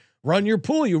over at Run Your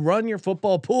Pool. You run your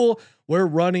football pool. We're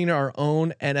running our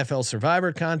own NFL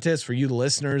Survivor contest for you, the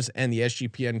listeners, and the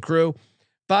SGPN crew.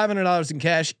 $500 in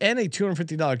cash and a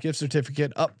 $250 gift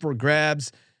certificate up for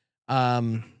grabs.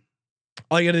 All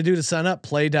you got to do to sign up,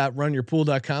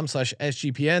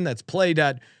 play.runyourpool.com/SGPN. That's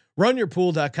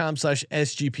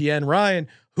play.runyourpool.com/SGPN. Ryan,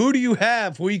 who do you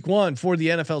have week 1 for the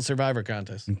NFL Survivor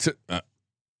contest?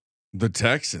 The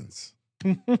Texans.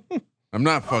 I'm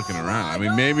not fucking around. I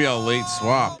mean, maybe I'll late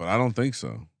swap, but I don't think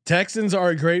so. Texans are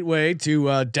a great way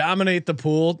to dominate the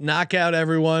pool, knock out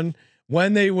everyone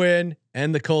when they win,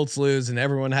 and the Colts lose, and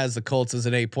everyone has the Colts as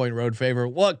an 8-point road favorite.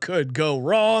 What could go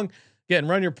wrong? Again,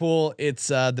 Run Your Pool. It's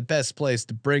the best place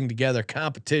to bring together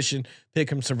competition,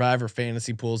 Pick'em Survivor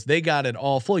fantasy pools. They got it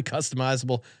all fully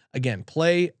customizable. Again,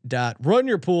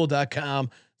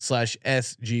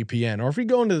 play.runyourpool.com/SGPN. Or if you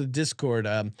go into the Discord,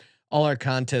 all our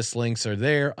contest links are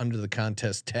there under the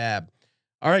contest tab.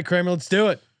 All right, Kramer, let's do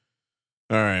it.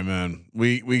 All right, man.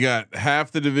 We got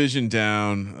half the division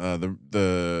down.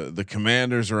 The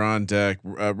Commanders are on deck.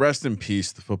 Rest in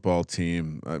peace, the football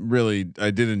team. Really,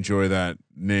 I did enjoy that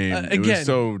name. It was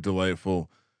so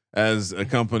delightful. As a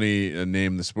company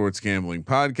named the Sports Gambling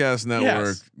Podcast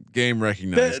Network, game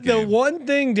recognized. The one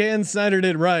thing Dan Snyder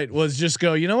did right was just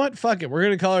go, you know what? Fuck it. We're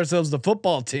going to call ourselves the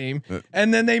football team.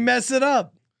 And then they mess it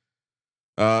up.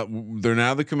 They're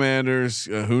now the Commanders.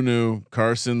 Who knew?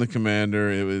 Carson, the Commander.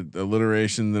 It was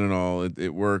alliteration and all.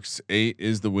 It works. 8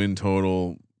 is the win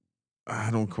total. I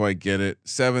don't quite get it.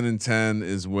 7 and 10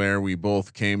 is where we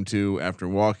both came to after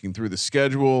walking through the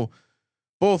schedule,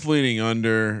 both leaning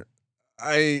under.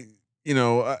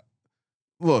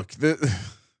 Look,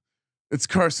 it's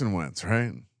Carson Wentz,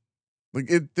 right? Like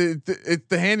the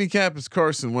handicap is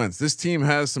Carson Wentz. This team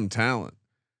has some talent.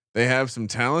 They have some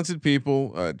talented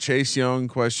people. Chase Young, ?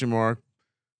 Carson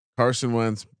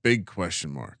Wentz, big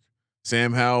question mark.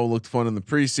 Sam Howell looked fun in the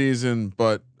preseason,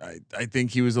 but I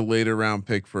think he was a later round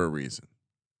pick for a reason.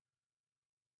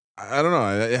 I don't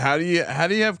know. How do you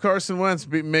have Carson Wentz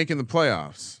making the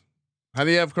playoffs? How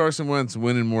do you have Carson Wentz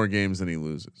winning more games than he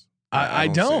loses? I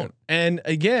don't. And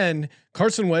again,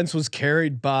 Carson Wentz was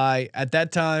carried by, at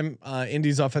that time,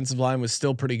 Indy's offensive line was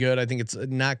still pretty good. I think it's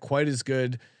not quite as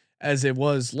good as it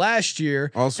was last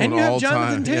year. Also, and you have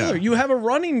Jonathan Taylor. Yeah. You have a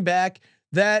running back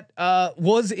that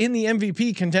was in the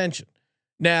MVP contention.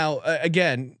 Now,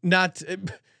 again,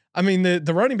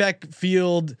 the running back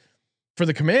field for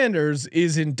the Commanders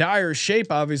is in dire shape,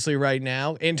 obviously, right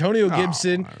now. Antonio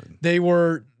Gibson, they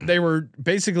were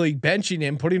basically benching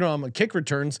him, putting him on kick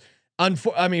returns.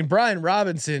 Brian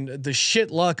Robinson, the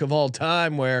shit luck of all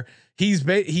time, where he's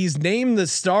named the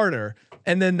starter,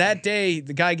 and then that day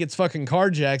the guy gets fucking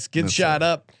carjacked, gets shot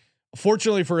up.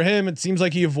 Fortunately for him, it seems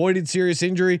like he avoided serious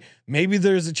injury. Maybe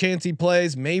there's a chance he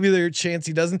plays. Maybe there's a chance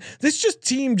he doesn't. This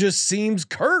team just seems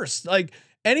cursed. Like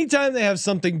anytime they have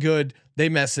something good, they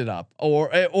mess it up,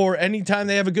 or anytime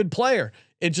they have a good player,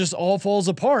 it just all falls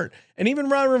apart. And even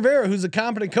Ron Rivera, who's a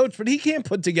competent coach, but he can't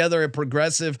put together a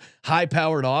progressive,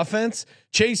 high-powered offense.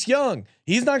 Chase Young,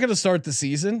 he's not going to start the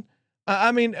season.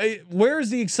 I mean, where's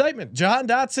the excitement? Jahan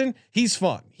Dotson, he's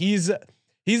fun. He's a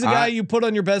guy you put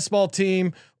on your best ball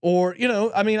team, or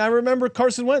I mean, I remember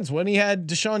Carson Wentz when he had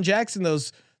Deshaun Jackson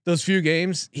those few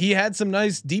games. He had some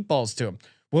nice deep balls to him.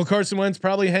 Will Carson Wentz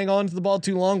probably hang on to the ball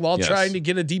too long while trying to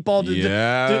get a deep ball to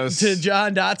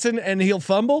Jahan Dotson and he'll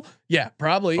fumble? Yeah,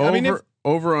 probably.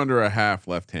 Over under a half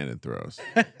left-handed throws.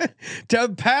 To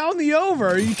pound the over.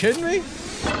 Are you kidding me?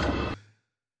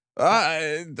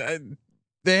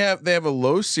 They have a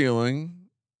low ceiling.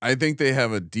 I think they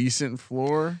have a decent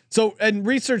floor. So, and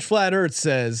Research Flat Earth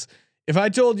says, if I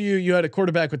told you had a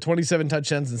quarterback with 27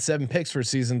 touchdowns and 7 picks for a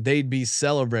season, they'd be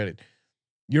celebrated.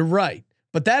 You're right.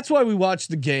 But that's why we watch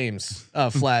the games,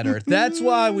 Flat Earth. That's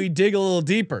why we dig a little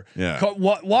deeper. Yeah.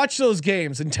 Watch those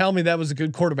games and tell me that was a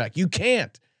good quarterback. You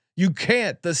can't. The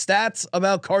stats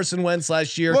about Carson Wentz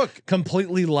last year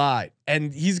completely lied,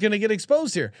 and he's going to get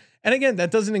exposed here. And again,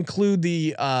 that doesn't include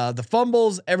the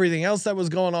fumbles, everything else that was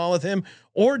going on with him,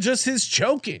 or just his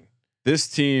choking. This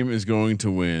team is going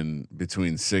to win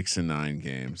between 6 and 9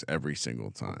 games every single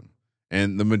time,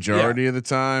 and the majority of the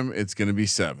time, it's going to be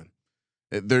 7.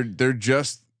 They're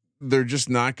just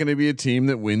not going to be a team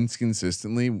that wins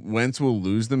consistently. Wentz will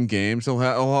lose them games. He'll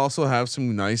also have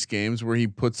some nice games where he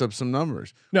puts up some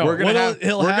numbers. No, we're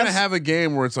gonna have a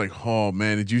game where it's like, oh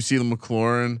man, did you see the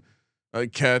McLaurin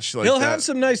catch? Like he'll have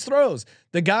some nice throws.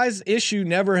 The guy's issue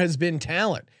never has been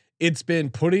talent. It's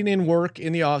been putting in work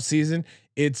in the offseason.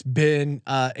 It's been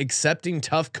accepting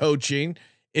tough coaching.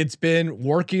 It's been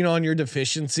working on your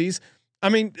deficiencies. I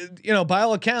mean, by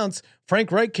all accounts,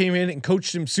 Frank Reich came in and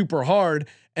coached him super hard.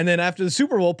 And then after the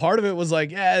Super Bowl, part of it was like,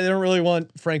 they don't really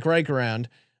want Frank Reich around.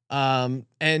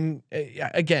 Again,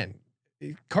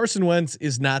 Carson Wentz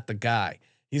is not the guy.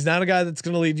 He's not a guy that's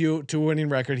going to lead you to a winning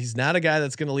record. He's not a guy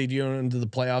that's going to lead you into the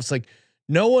playoffs. Like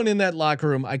no one in that locker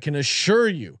room, I can assure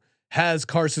you, has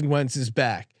Carson Wentz's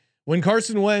back. When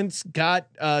Carson Wentz got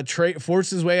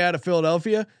forced his way out of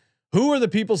Philadelphia, who are the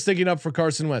people sticking up for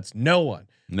Carson Wentz? No one.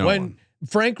 When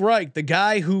Frank Reich, the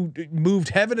guy who moved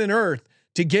heaven and earth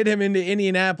to get him into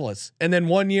Indianapolis, and then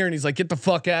 1 year and he's like, get the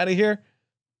fuck out of here.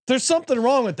 There's something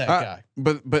wrong with that guy.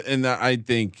 And I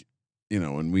think,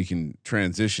 and we can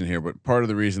transition here, but part of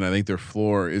the reason I think their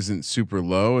floor isn't super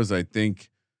low is I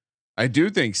do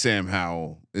think Sam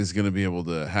Howell is going to be able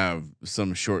to have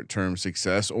some short-term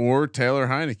success, or Taylor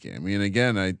Heineke. I mean,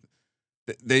 again,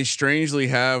 they strangely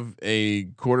have a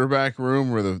quarterback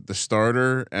room where the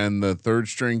starter and the third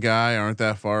string guy aren't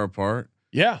that far apart.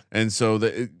 Yeah. And so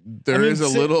there is a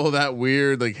little of that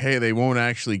weird, like, hey, they won't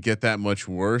actually get that much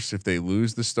worse if they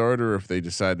lose the starter, or if they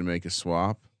decide to make a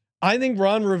swap. I think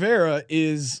Ron Rivera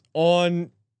is kind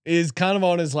of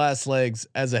on his last legs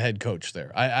as a head coach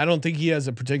there. I don't think he has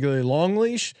a particularly long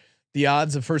leash. The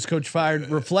odds of first coach fired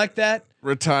reflect that.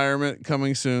 Retirement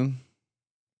coming soon.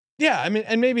 Yeah. I mean,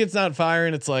 and maybe it's not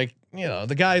firing. It's like,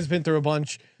 the guy's been through a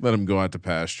bunch. Let him go out to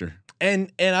pasture.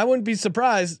 And I wouldn't be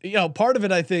surprised. Part of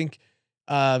it, I think,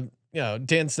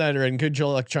 Dan Snyder and good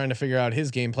luck trying to figure out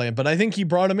his game plan, but I think he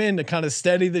brought him in to kind of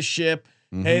steady the ship.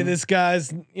 Mm-hmm. Hey, this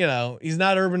guy's, he's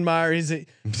not Urban Meyer. He's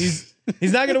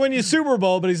not going to win you a Super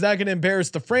Bowl, but he's not going to embarrass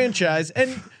the franchise.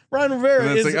 And Ron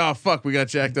Rivera is like, oh fuck, we got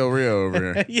Jack Del Rio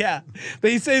over here. Yeah,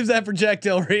 but he saves that for Jack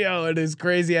Del Rio and his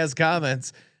crazy ass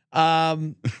comments.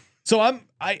 So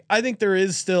I think there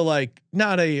is still like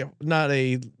not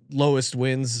a lowest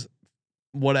wins,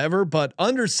 whatever, but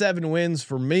under 7 wins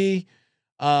for me.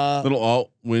 Little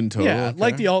alt win total. Yeah, okay.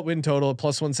 Like the alt win total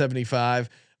plus 175.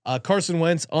 Carson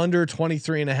Wentz under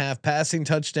 23.5 passing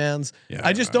touchdowns. Yeah,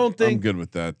 I just don't think I'm good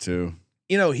with that too.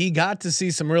 He got to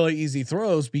see some really easy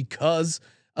throws because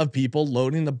of people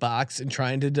loading the box and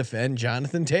trying to defend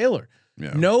Jonathan Taylor.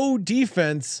 Yeah. No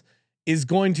defense is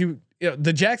going to,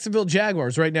 the Jacksonville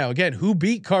Jaguars right now, again, who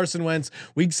beat Carson Wentz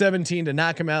week 17 to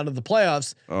knock him out of the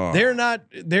playoffs. Oh. They're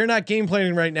not game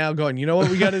planning right now going, you know what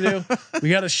we got to do? We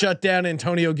got to shut down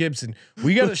Antonio Gibson.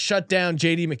 We got to shut down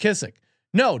JD McKissick.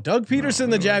 No, Doug Peterson,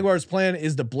 the Jaguars plan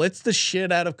is to blitz the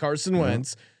shit out of Carson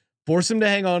Wentz, force him to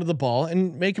hang on to the ball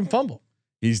and make him fumble.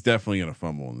 He's definitely going to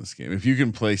fumble in this game. If you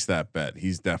can place that bet,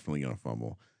 he's definitely going to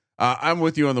fumble. I'm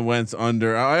with you on the Wentz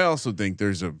under. I also think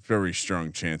there's a very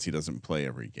strong chance he doesn't play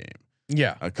every game.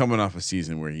 Yeah. Coming off a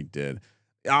season where he did.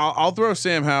 I'll throw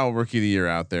Sam Howell Rookie of the Year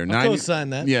out there. I'll co-sign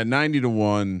that. Yeah.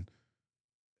 90-1.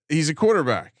 He's a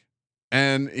quarterback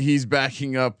and he's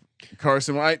backing up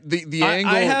Carson. The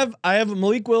angle. I have a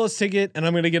Malik Willis ticket, and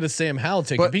I'm going to get a Sam Howell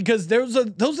ticket because those are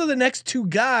the next two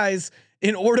guys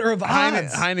in order of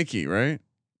odds. Heineke, right?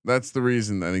 That's the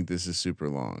reason I think this is super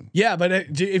long. Yeah, but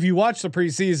if you watch the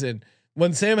preseason,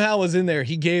 when Sam Howell was in there,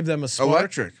 he gave them a spark.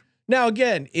 Electric. Now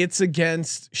again, it's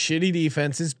against shitty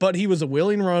defenses, but he was a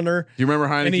willing runner. Do you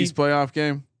remember Heineke's playoff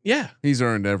game? Yeah, he's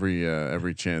earned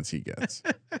every chance he gets.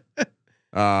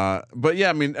 But yeah,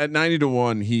 I mean, at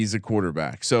 90-1, he's a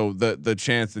quarterback. So the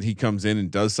chance that he comes in and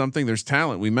does something, there's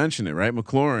talent. We mentioned it, right?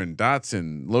 McLaurin,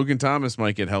 Dotson, Logan Thomas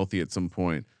might get healthy at some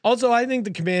point. Also, I think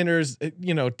the Commanders,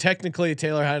 technically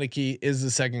Taylor Heineke is the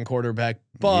second quarterback,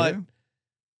 but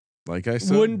like I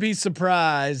said, wouldn't be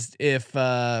surprised if.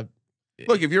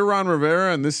 Look, if you're Ron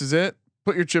Rivera and this is it,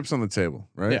 put your chips on the table,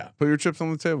 right? Yeah, put your chips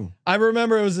on the table. I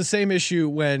remember it was the same issue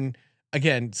when,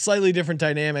 again, slightly different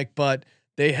dynamic, but.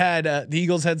 They had the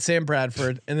Eagles had Sam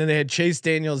Bradford, and then they had Chase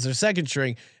Daniels, their second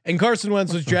string, and Carson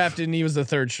Wentz was drafted, and he was the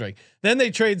third string. Then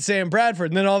they trade Sam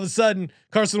Bradford, and then all of a sudden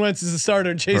Carson Wentz is the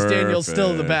starter, and Chase Daniels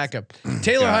still the backup.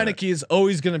 Taylor Heineke is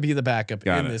always going to be the backup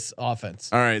in this offense.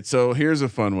 All right, so here's a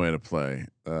fun way to play.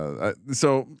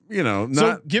 So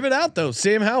give it out though.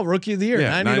 Sam Howell, rookie of the year,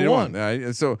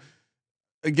 90-1. So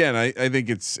again, I think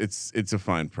it's a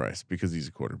fine price because he's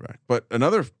a quarterback. But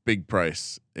another big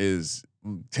price is.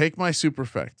 Take my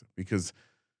superfecta because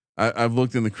I've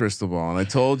looked in the crystal ball and I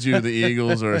told you the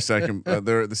Eagles are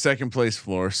they're the second place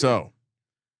floor. So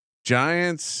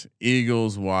Giants,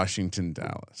 Eagles, Washington,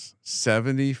 Dallas,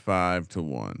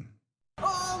 75-1.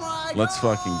 Let's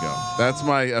fucking go. That's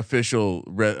my official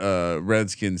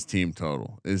Redskins team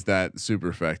total. Is that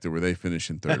superfecta where they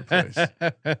finish in third place?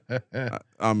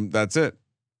 That's it.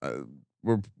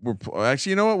 We're actually,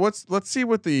 you know what? Let's see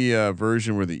what the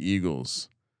version where the Eagles.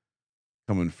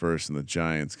 Coming first and the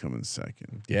Giants coming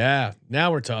second. Yeah,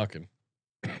 now we're talking.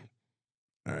 All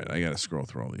right, I got to scroll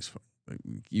through all these.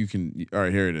 You can. All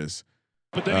right, here it is.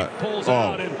 But then he pulls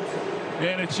out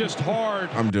and it's just hard.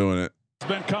 I'm doing it. It's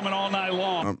been coming all night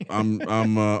long.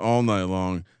 I'm all night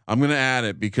long. I'm gonna add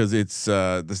it because it's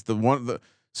the one.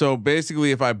 So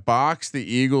basically, if I box the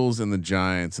Eagles and the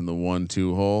Giants in the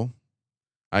 1-2 hole,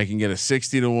 I can get a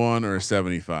 60-1 or a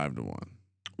 75-1.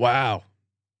 Wow,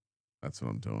 that's what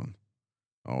I'm doing.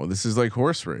 Oh, this is like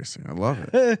horse racing. I love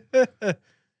it.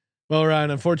 Well,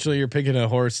 Ryan, unfortunately, you're picking a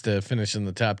horse to finish in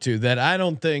the top two that I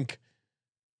don't think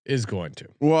is going to.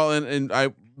 Well, and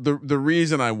the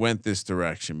reason I went this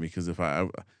direction because if I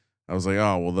was like,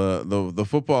 oh well, the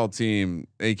football team,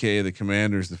 aka the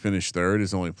Commanders, to finish third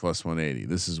is only plus 180.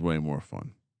 This is way more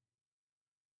fun.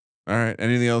 All right.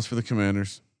 Anything else for the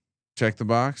Commanders? Check the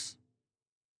box.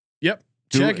 Yep.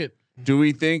 Check it. Do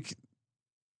we think?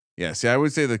 Yeah, see, I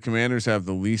would say the Commanders have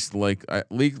the least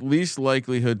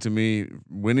likelihood to me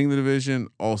winning the division.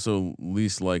 Also,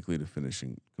 least likely to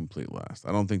finishing complete last.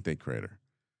 I don't think they crater.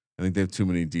 I think they have too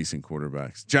many decent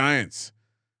quarterbacks. Giants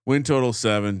win total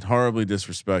 7. Horribly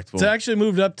disrespectful. It's actually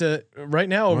moved up to right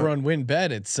now over on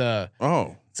WinBet. It's up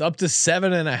to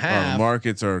 7.5.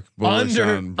 Markets are bullish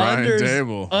on Brian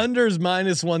Dable. Unders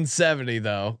minus 170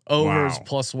 though. Overs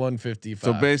plus 155.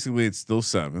 So basically, it's still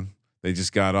 7. They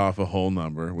just got off a whole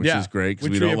number, which is great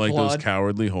because we don't like those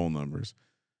cowardly whole numbers.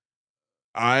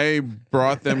 I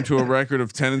brought them to a record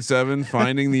of 10-7,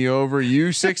 finding the over. You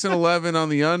 6-11 on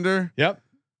the under. Yep.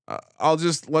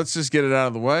 Let's just get it out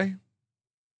of the way.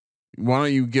 Why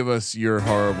don't you give us your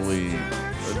horribly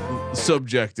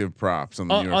subjective props on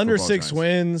the New York under Football 6 Giants?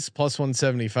 Wins plus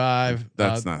 175.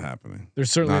 That's not happening. They're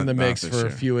certainly in the mix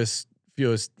for fewest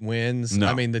wins. No.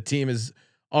 I mean, the team is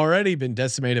already been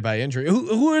decimated by injury.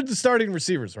 Who are the starting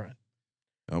receivers, Ryan?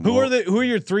 Who are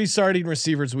your 3 starting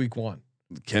receivers week 1?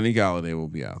 Kenny Galladay will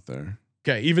be out there.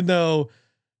 Okay, even though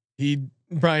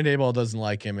Brian Daboll doesn't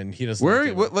like him and he doesn't.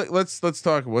 Let's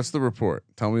talk. What's the report?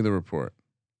 Tell me the report.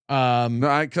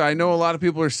 No, I know a lot of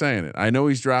people are saying it. I know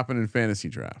he's dropping in fantasy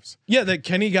drafts. Yeah,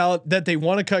 that they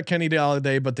want to cut Kenny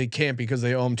Galladay, but they can't because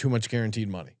they owe him too much guaranteed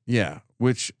money. Yeah,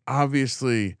 which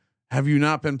obviously, have you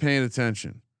not been paying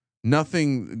attention?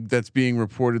 Nothing that's being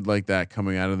reported like that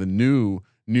coming out of the new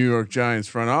New York Giants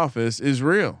front office is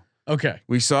real. Okay,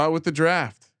 we saw it with the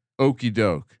draft. Okie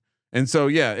doke. And so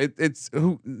yeah, it's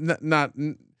not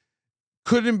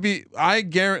couldn't be. I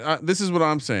guarantee. This is what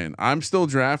I'm saying. I'm still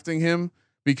drafting him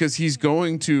because he's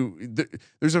going to.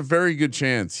 There's a very good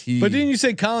chance he. But didn't you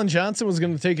say Colin Johnson was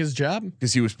going to take his job?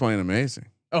 Because he was playing amazing.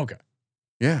 Okay.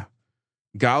 Yeah.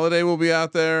 Galladay will be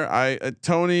out there.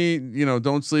 Tony,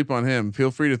 don't sleep on him.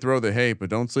 Feel free to throw the hate, but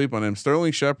don't sleep on him.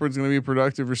 Sterling Shepard's going to be a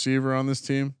productive receiver on this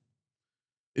team.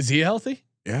 Is he healthy?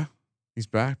 Yeah, he's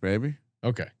back, baby.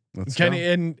 Okay. Let's go.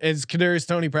 And is Kadarius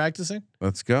Toney practicing?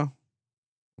 Let's go.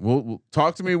 We'll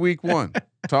talk to me week 1.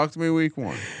 Talk to me week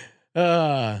 1.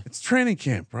 It's training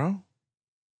camp, bro.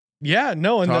 Yeah,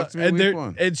 no, Talk to me and week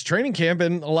 1. it's training camp,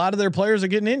 and a lot of their players are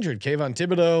getting injured. Kayvon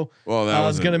Thibodeau, Well, that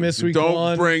was going to miss week don't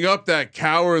 1. Don't bring up that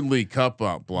cowardly cup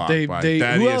up block by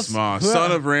Thaddeus Moss,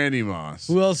 son of Randy Moss.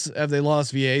 Who else have they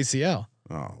lost via ACL?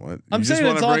 Oh, what? I'm just saying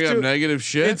want it's to bring off up to negative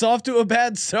shit. It's off to a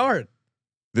bad start.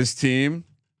 This team,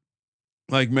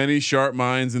 like many sharp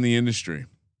minds in the industry,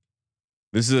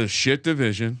 this is a shit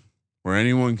division where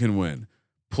anyone can win.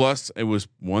 Plus, it was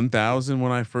 1,000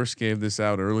 when I first gave this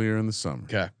out earlier in the summer.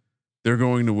 Okay. They're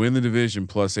going to win the division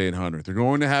plus 800. They're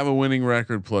going to have a winning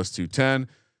record plus 210.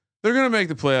 They're going to make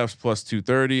the playoffs plus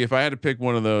 230. If I had to pick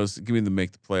one of those, give me the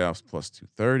make the playoffs plus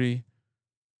 230.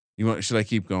 Should I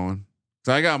keep going?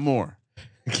 Cause I got more.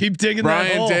 Keep digging Brian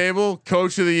that hole. Dable,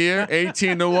 coach of the year,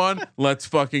 18-1. Let's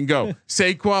fucking go.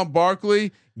 Saquon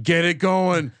Barkley, get it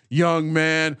going, young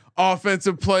man.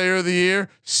 Offensive player of the year,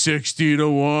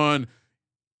 60-1.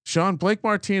 Blake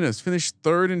Martinez finished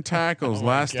 3rd in tackles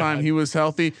last time he was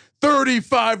healthy.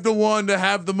 35-1 to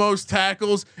have the most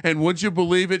tackles. And would you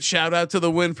believe it? Shout out to the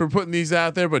Win for putting these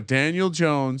out there. But Daniel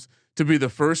Jones to be the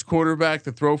first quarterback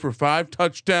to throw for 5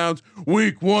 touchdowns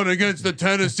week 1 against the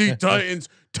Tennessee Titans.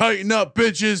 Tighten up,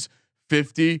 bitches.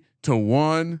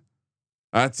 50-1.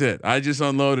 That's it. I just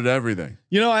unloaded everything.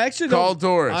 I actually call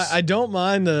Doris. I don't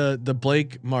mind the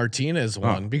Blake Martinez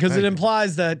one because it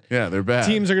implies that they're bad.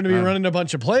 Teams are going to be running a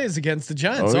bunch of plays against the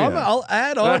Giants. I'll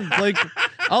add on Blake.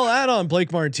 I'll add on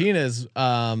Blake Martinez.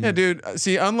 Yeah, dude.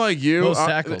 See, unlike you,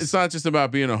 it's not just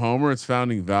about being a homer. It's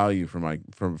founding value for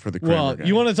the Kramer Well, game.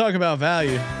 you want to talk about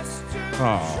value?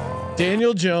 Oh,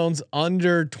 Daniel Jones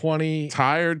under 20.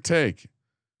 Tired take.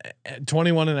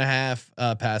 21 and a half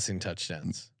passing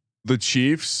touchdowns. The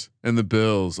Chiefs and the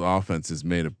Bills offense has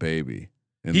made a baby.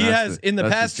 And he has in the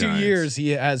past 2 years, he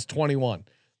has 21.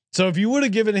 So if you would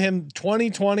have given him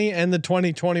 2020 and the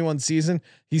 2021 season,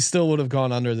 he still would have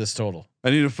gone under this total. I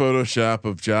need a Photoshop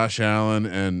of Josh Allen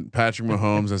and Patrick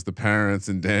Mahomes as the parents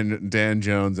and Dan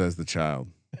Jones as the child.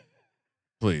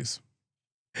 Please.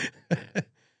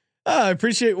 I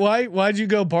appreciate why'd you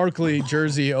go Barkley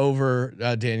jersey over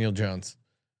Daniel Jones?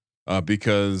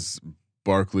 Because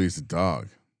Barkley's a dog.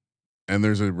 And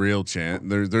there's a real chance.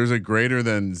 There's a greater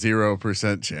than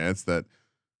 0% chance that,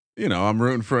 I'm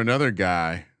rooting for another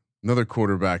guy, another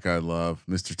quarterback I love,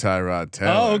 Mr. Tyrod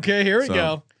Taylor. Oh, okay. Here we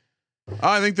go.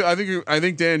 I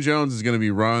think Dan Jones is going to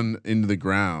be run into the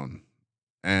ground,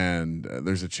 and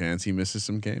there's a chance he misses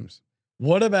some games.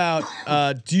 What about?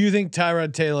 Do you think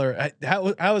Tyrod Taylor?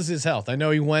 How is his health? I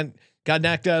know he got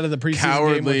knocked out of the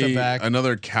preseason game with the back.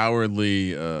 Another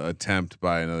cowardly attempt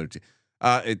by another team.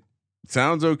 It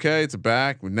sounds okay. It's a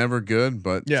back. Never good,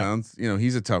 but sounds.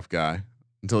 He's a tough guy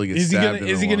until he gets.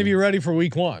 Is he going to be ready for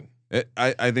week 1?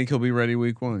 I think he'll be ready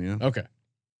week 1. Yeah. Okay.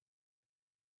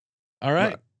 All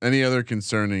right. Any other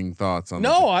concerning thoughts on?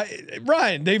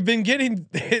 Ryan, they've been getting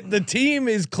the team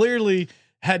is clearly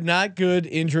had not good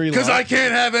injury because I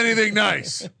can't have anything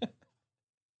nice.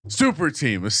 Super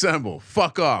team assemble.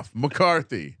 Fuck off,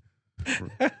 McCarthy.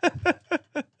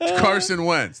 Carson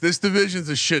Wentz. This division's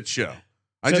a shit show.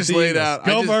 I just laid out.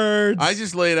 I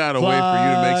just laid out a way for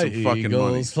you to make some fucking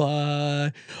money.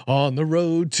 Fly on the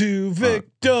road to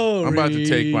victory. I'm about to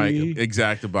take my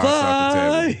exacta box off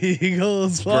the table.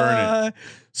 Eagles fly. Burn it.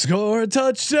 Score a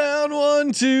touchdown.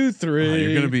 1, 2, 3.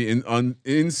 You're going to be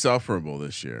insufferable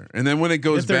this year. And then when it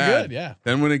goes bad,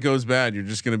 then when it goes bad, you're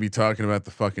just going to be talking about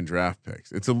the fucking draft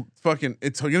picks. It's going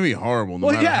to be horrible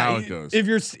no matter how it goes. If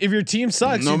your team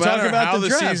sucks, no you matter talk about how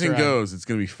the season goes, it's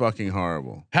going to be fucking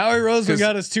horrible. Howie Roseman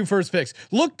got his 2 first picks.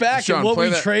 Look back at what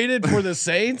we traded for the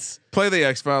Saints. Play the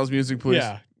X-Files music, please.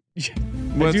 Yeah.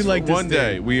 I do like this one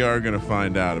day we are going to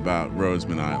find out about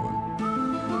Roseman Island.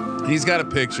 He's got a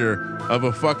picture of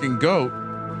a fucking goat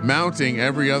mounting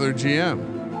every other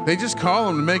GM. They just call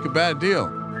him to make a bad deal.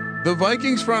 The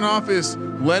Vikings front office,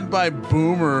 led by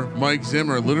Boomer Mike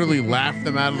Zimmer, literally laughed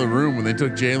them out of the room when they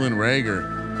took Jalen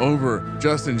Reagor over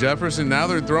Justin Jefferson. Now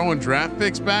they're throwing draft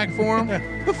picks back for him.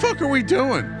 The fuck are we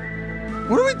doing?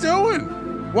 What are we doing?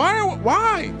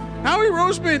 Why? Howie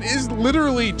Roseman is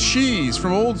literally cheese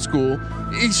from old school.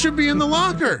 He should be in the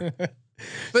locker.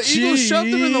 The Eagles shoved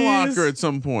him in the locker at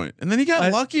some point, and then he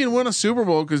got lucky and won a Super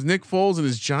Bowl because Nick Foles and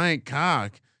his giant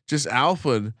cock just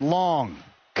alphaed long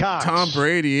cock Tom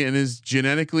Brady and his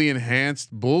genetically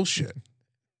enhanced bullshit.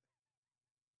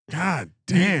 God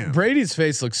damn, Brady's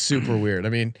face looks super weird. I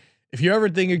mean, if you ever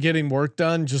think of getting work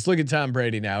done, just look at Tom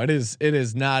Brady now. It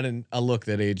is not a look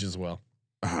that ages well.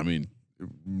 I mean,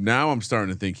 now I'm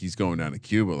starting to think he's going down to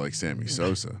Cuba like Sammy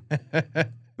Sosa.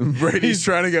 Brady's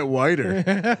trying to get whiter.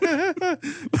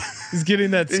 He's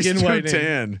getting that skin He's too whitening.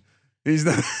 tan. He's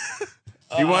not.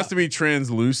 He wants to be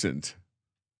translucent.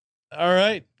 All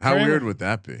right. How Kramer. weird would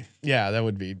that be? Yeah, that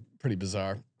would be pretty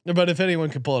bizarre. But if anyone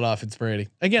could pull it off, it's Brady.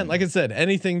 Again, like I said,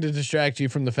 anything to distract you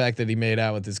from the fact that he made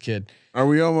out with his kid. Are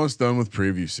we almost done with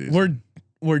preview season?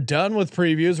 We're done with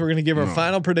previews. We're going to give our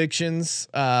final predictions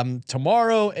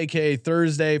tomorrow, aka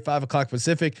Thursday, 5:00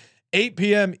 Pacific, 8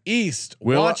 p.m. East.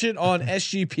 Watch it on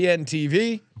SGPN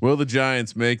TV. Will the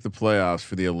Giants make the playoffs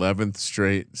for the 11th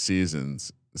straight season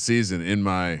in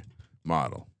my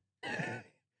model?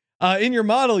 In your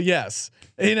model, yes.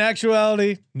 In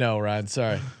actuality, no, Ryan.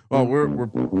 Sorry. Well, we're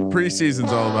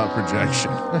preseason's all about projection.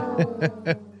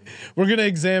 We're gonna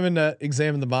examine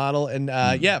the model and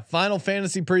final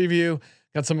fantasy preview.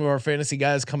 Got some of our fantasy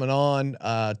guys coming on,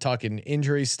 talking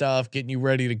injury stuff, getting you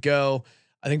ready to go.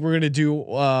 I think we're gonna do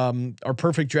our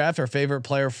perfect draft, our favorite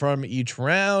player from each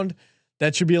round.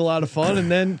 That should be a lot of fun,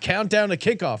 and then countdown to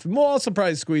kickoff. And we'll also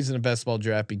probably squeeze in a best ball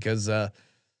draft because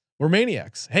we're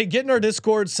maniacs. Hey, get in our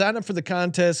Discord, sign up for the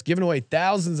contest, giving away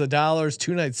thousands of dollars,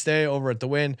 2-night stay over at the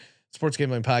Win.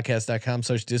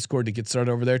 sportsgamblingpodcast.com/Discord to get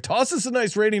started over there. Toss us a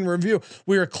nice rating and review.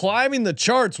 We are climbing the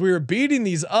charts. We are beating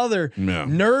these other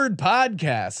nerd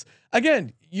podcasts.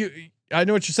 Again, I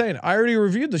know what you're saying. I already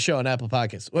reviewed the show on Apple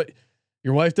Podcasts. What?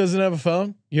 Your wife doesn't have a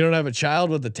phone? You don't have a child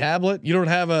with a tablet? You don't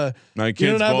have a My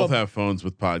kids both have phones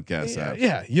with podcast apps.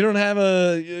 Yeah, you don't have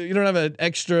an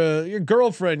extra your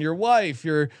girlfriend, your wife,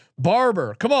 your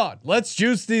barber. Come on, let's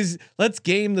juice these. Let's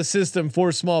game the system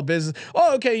for small business.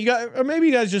 Oh, okay, or maybe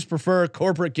you guys just prefer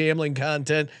corporate gambling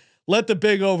content. Let the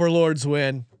big overlords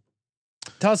win.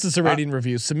 Toss us a rating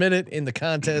review. Submit it in the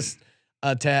contest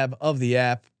tab of the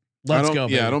app. Let's go.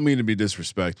 Yeah, I don't mean to be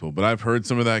disrespectful, but I've heard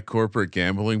some of that corporate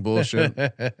gambling bullshit.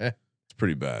 It's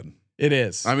pretty bad. It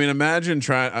is. I mean, imagine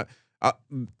trying.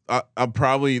 I'll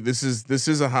probably this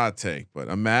is a hot take, but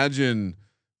imagine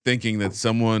thinking that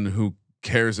someone who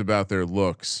cares about their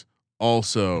looks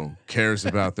also cares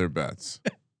about their bets.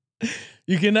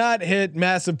 You cannot hit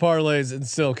massive parlays and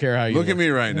still care how you look. At me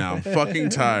right now. I'm fucking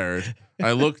tired.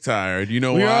 I look tired. You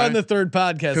know why? We are on the third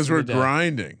podcast because we're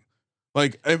grinding.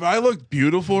 Like if I looked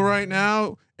beautiful right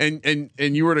now and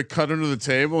you were to cut under the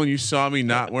table and you saw me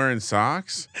not wearing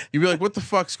socks, you'd be like, what the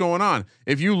fuck's going on?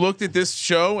 If you looked at this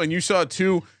show and you saw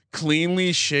two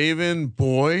cleanly shaven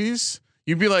boys,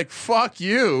 you'd be like, fuck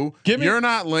you. You're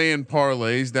not laying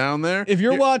parlays down there. If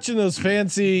you're watching those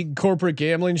fancy corporate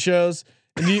gambling shows,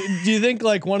 do you think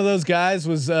like one of those guys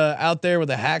was out there with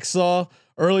a hacksaw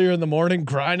earlier in the morning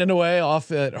grinding away off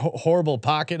that horrible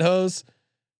pocket hose?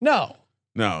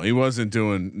 No, he wasn't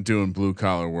doing blue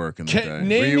collar work in the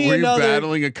day. Were you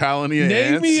battling a colony of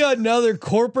ants? Name me another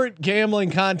corporate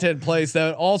gambling content place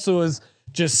that also is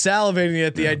just salivating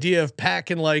at the idea of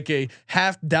packing like a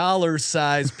 $50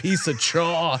 size piece of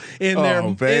chaw in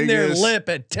their lip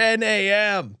at 10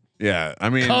 a.m. Yeah, I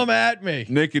mean, come at me.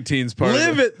 Nicotine's part.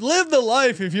 Live the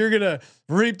life if you're gonna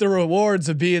reap the rewards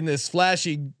of being this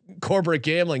flashy corporate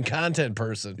gambling content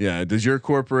person. Yeah. Does your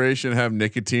corporation have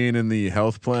nicotine in the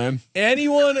health plan?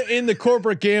 Anyone in the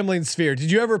corporate gambling sphere?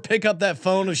 Did you ever pick up that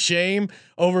phone of shame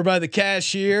over by the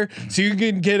cashier so you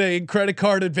can get a credit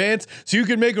card advance, so you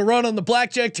can make a run on the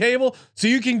blackjack table, so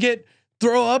you can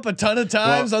throw up a ton of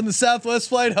times on the Southwest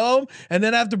flight home, and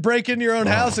then have to break into your own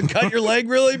house and cut your leg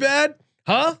really bad?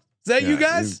 Huh? Is that you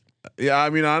guys? Yeah,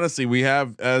 I mean, honestly, we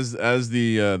have as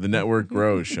the network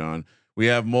grows, Sean. We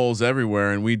have moles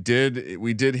everywhere, and we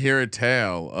did hear a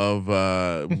tale of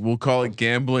we'll call it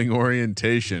gambling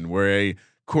orientation, where a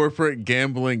corporate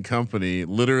gambling company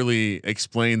literally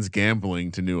explains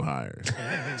gambling to new hires.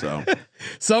 So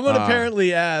someone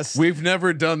apparently asked. We've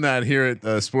never done that here at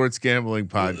the Sports Gambling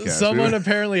Podcast. Someone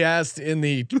apparently asked in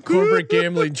the corporate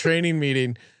gambling training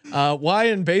meeting, why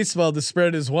in baseball the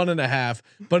spread is 1.5,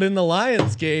 but in the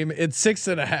Lions game it's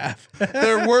 6.5.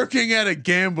 They're working at a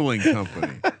gambling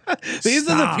company. These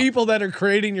are the people that are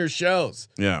creating your shows.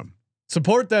 Yeah.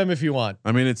 Support them if you want.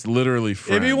 I mean, it's literally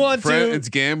friends. If you want to, it's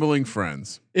gambling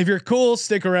friends. If you're cool,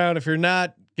 stick around. If you're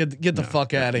not, get the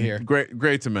fuck out of here.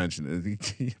 Great to mention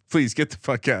it. Please get the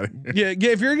fuck out of Yeah,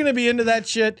 here. if you're gonna be into that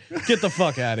shit, get the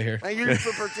fuck out of here. Thank you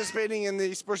for participating in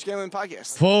the Sports Gambling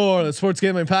Podcast. For the Sports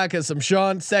Gambling Podcast, I'm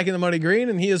Sean, stacking the money green,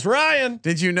 and he is Ryan.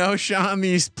 Did you know, Sean,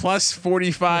 these plus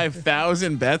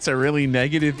 45,000 bets are really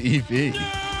negative EV?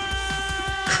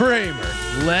 Kramer,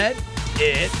 let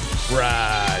it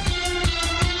ride.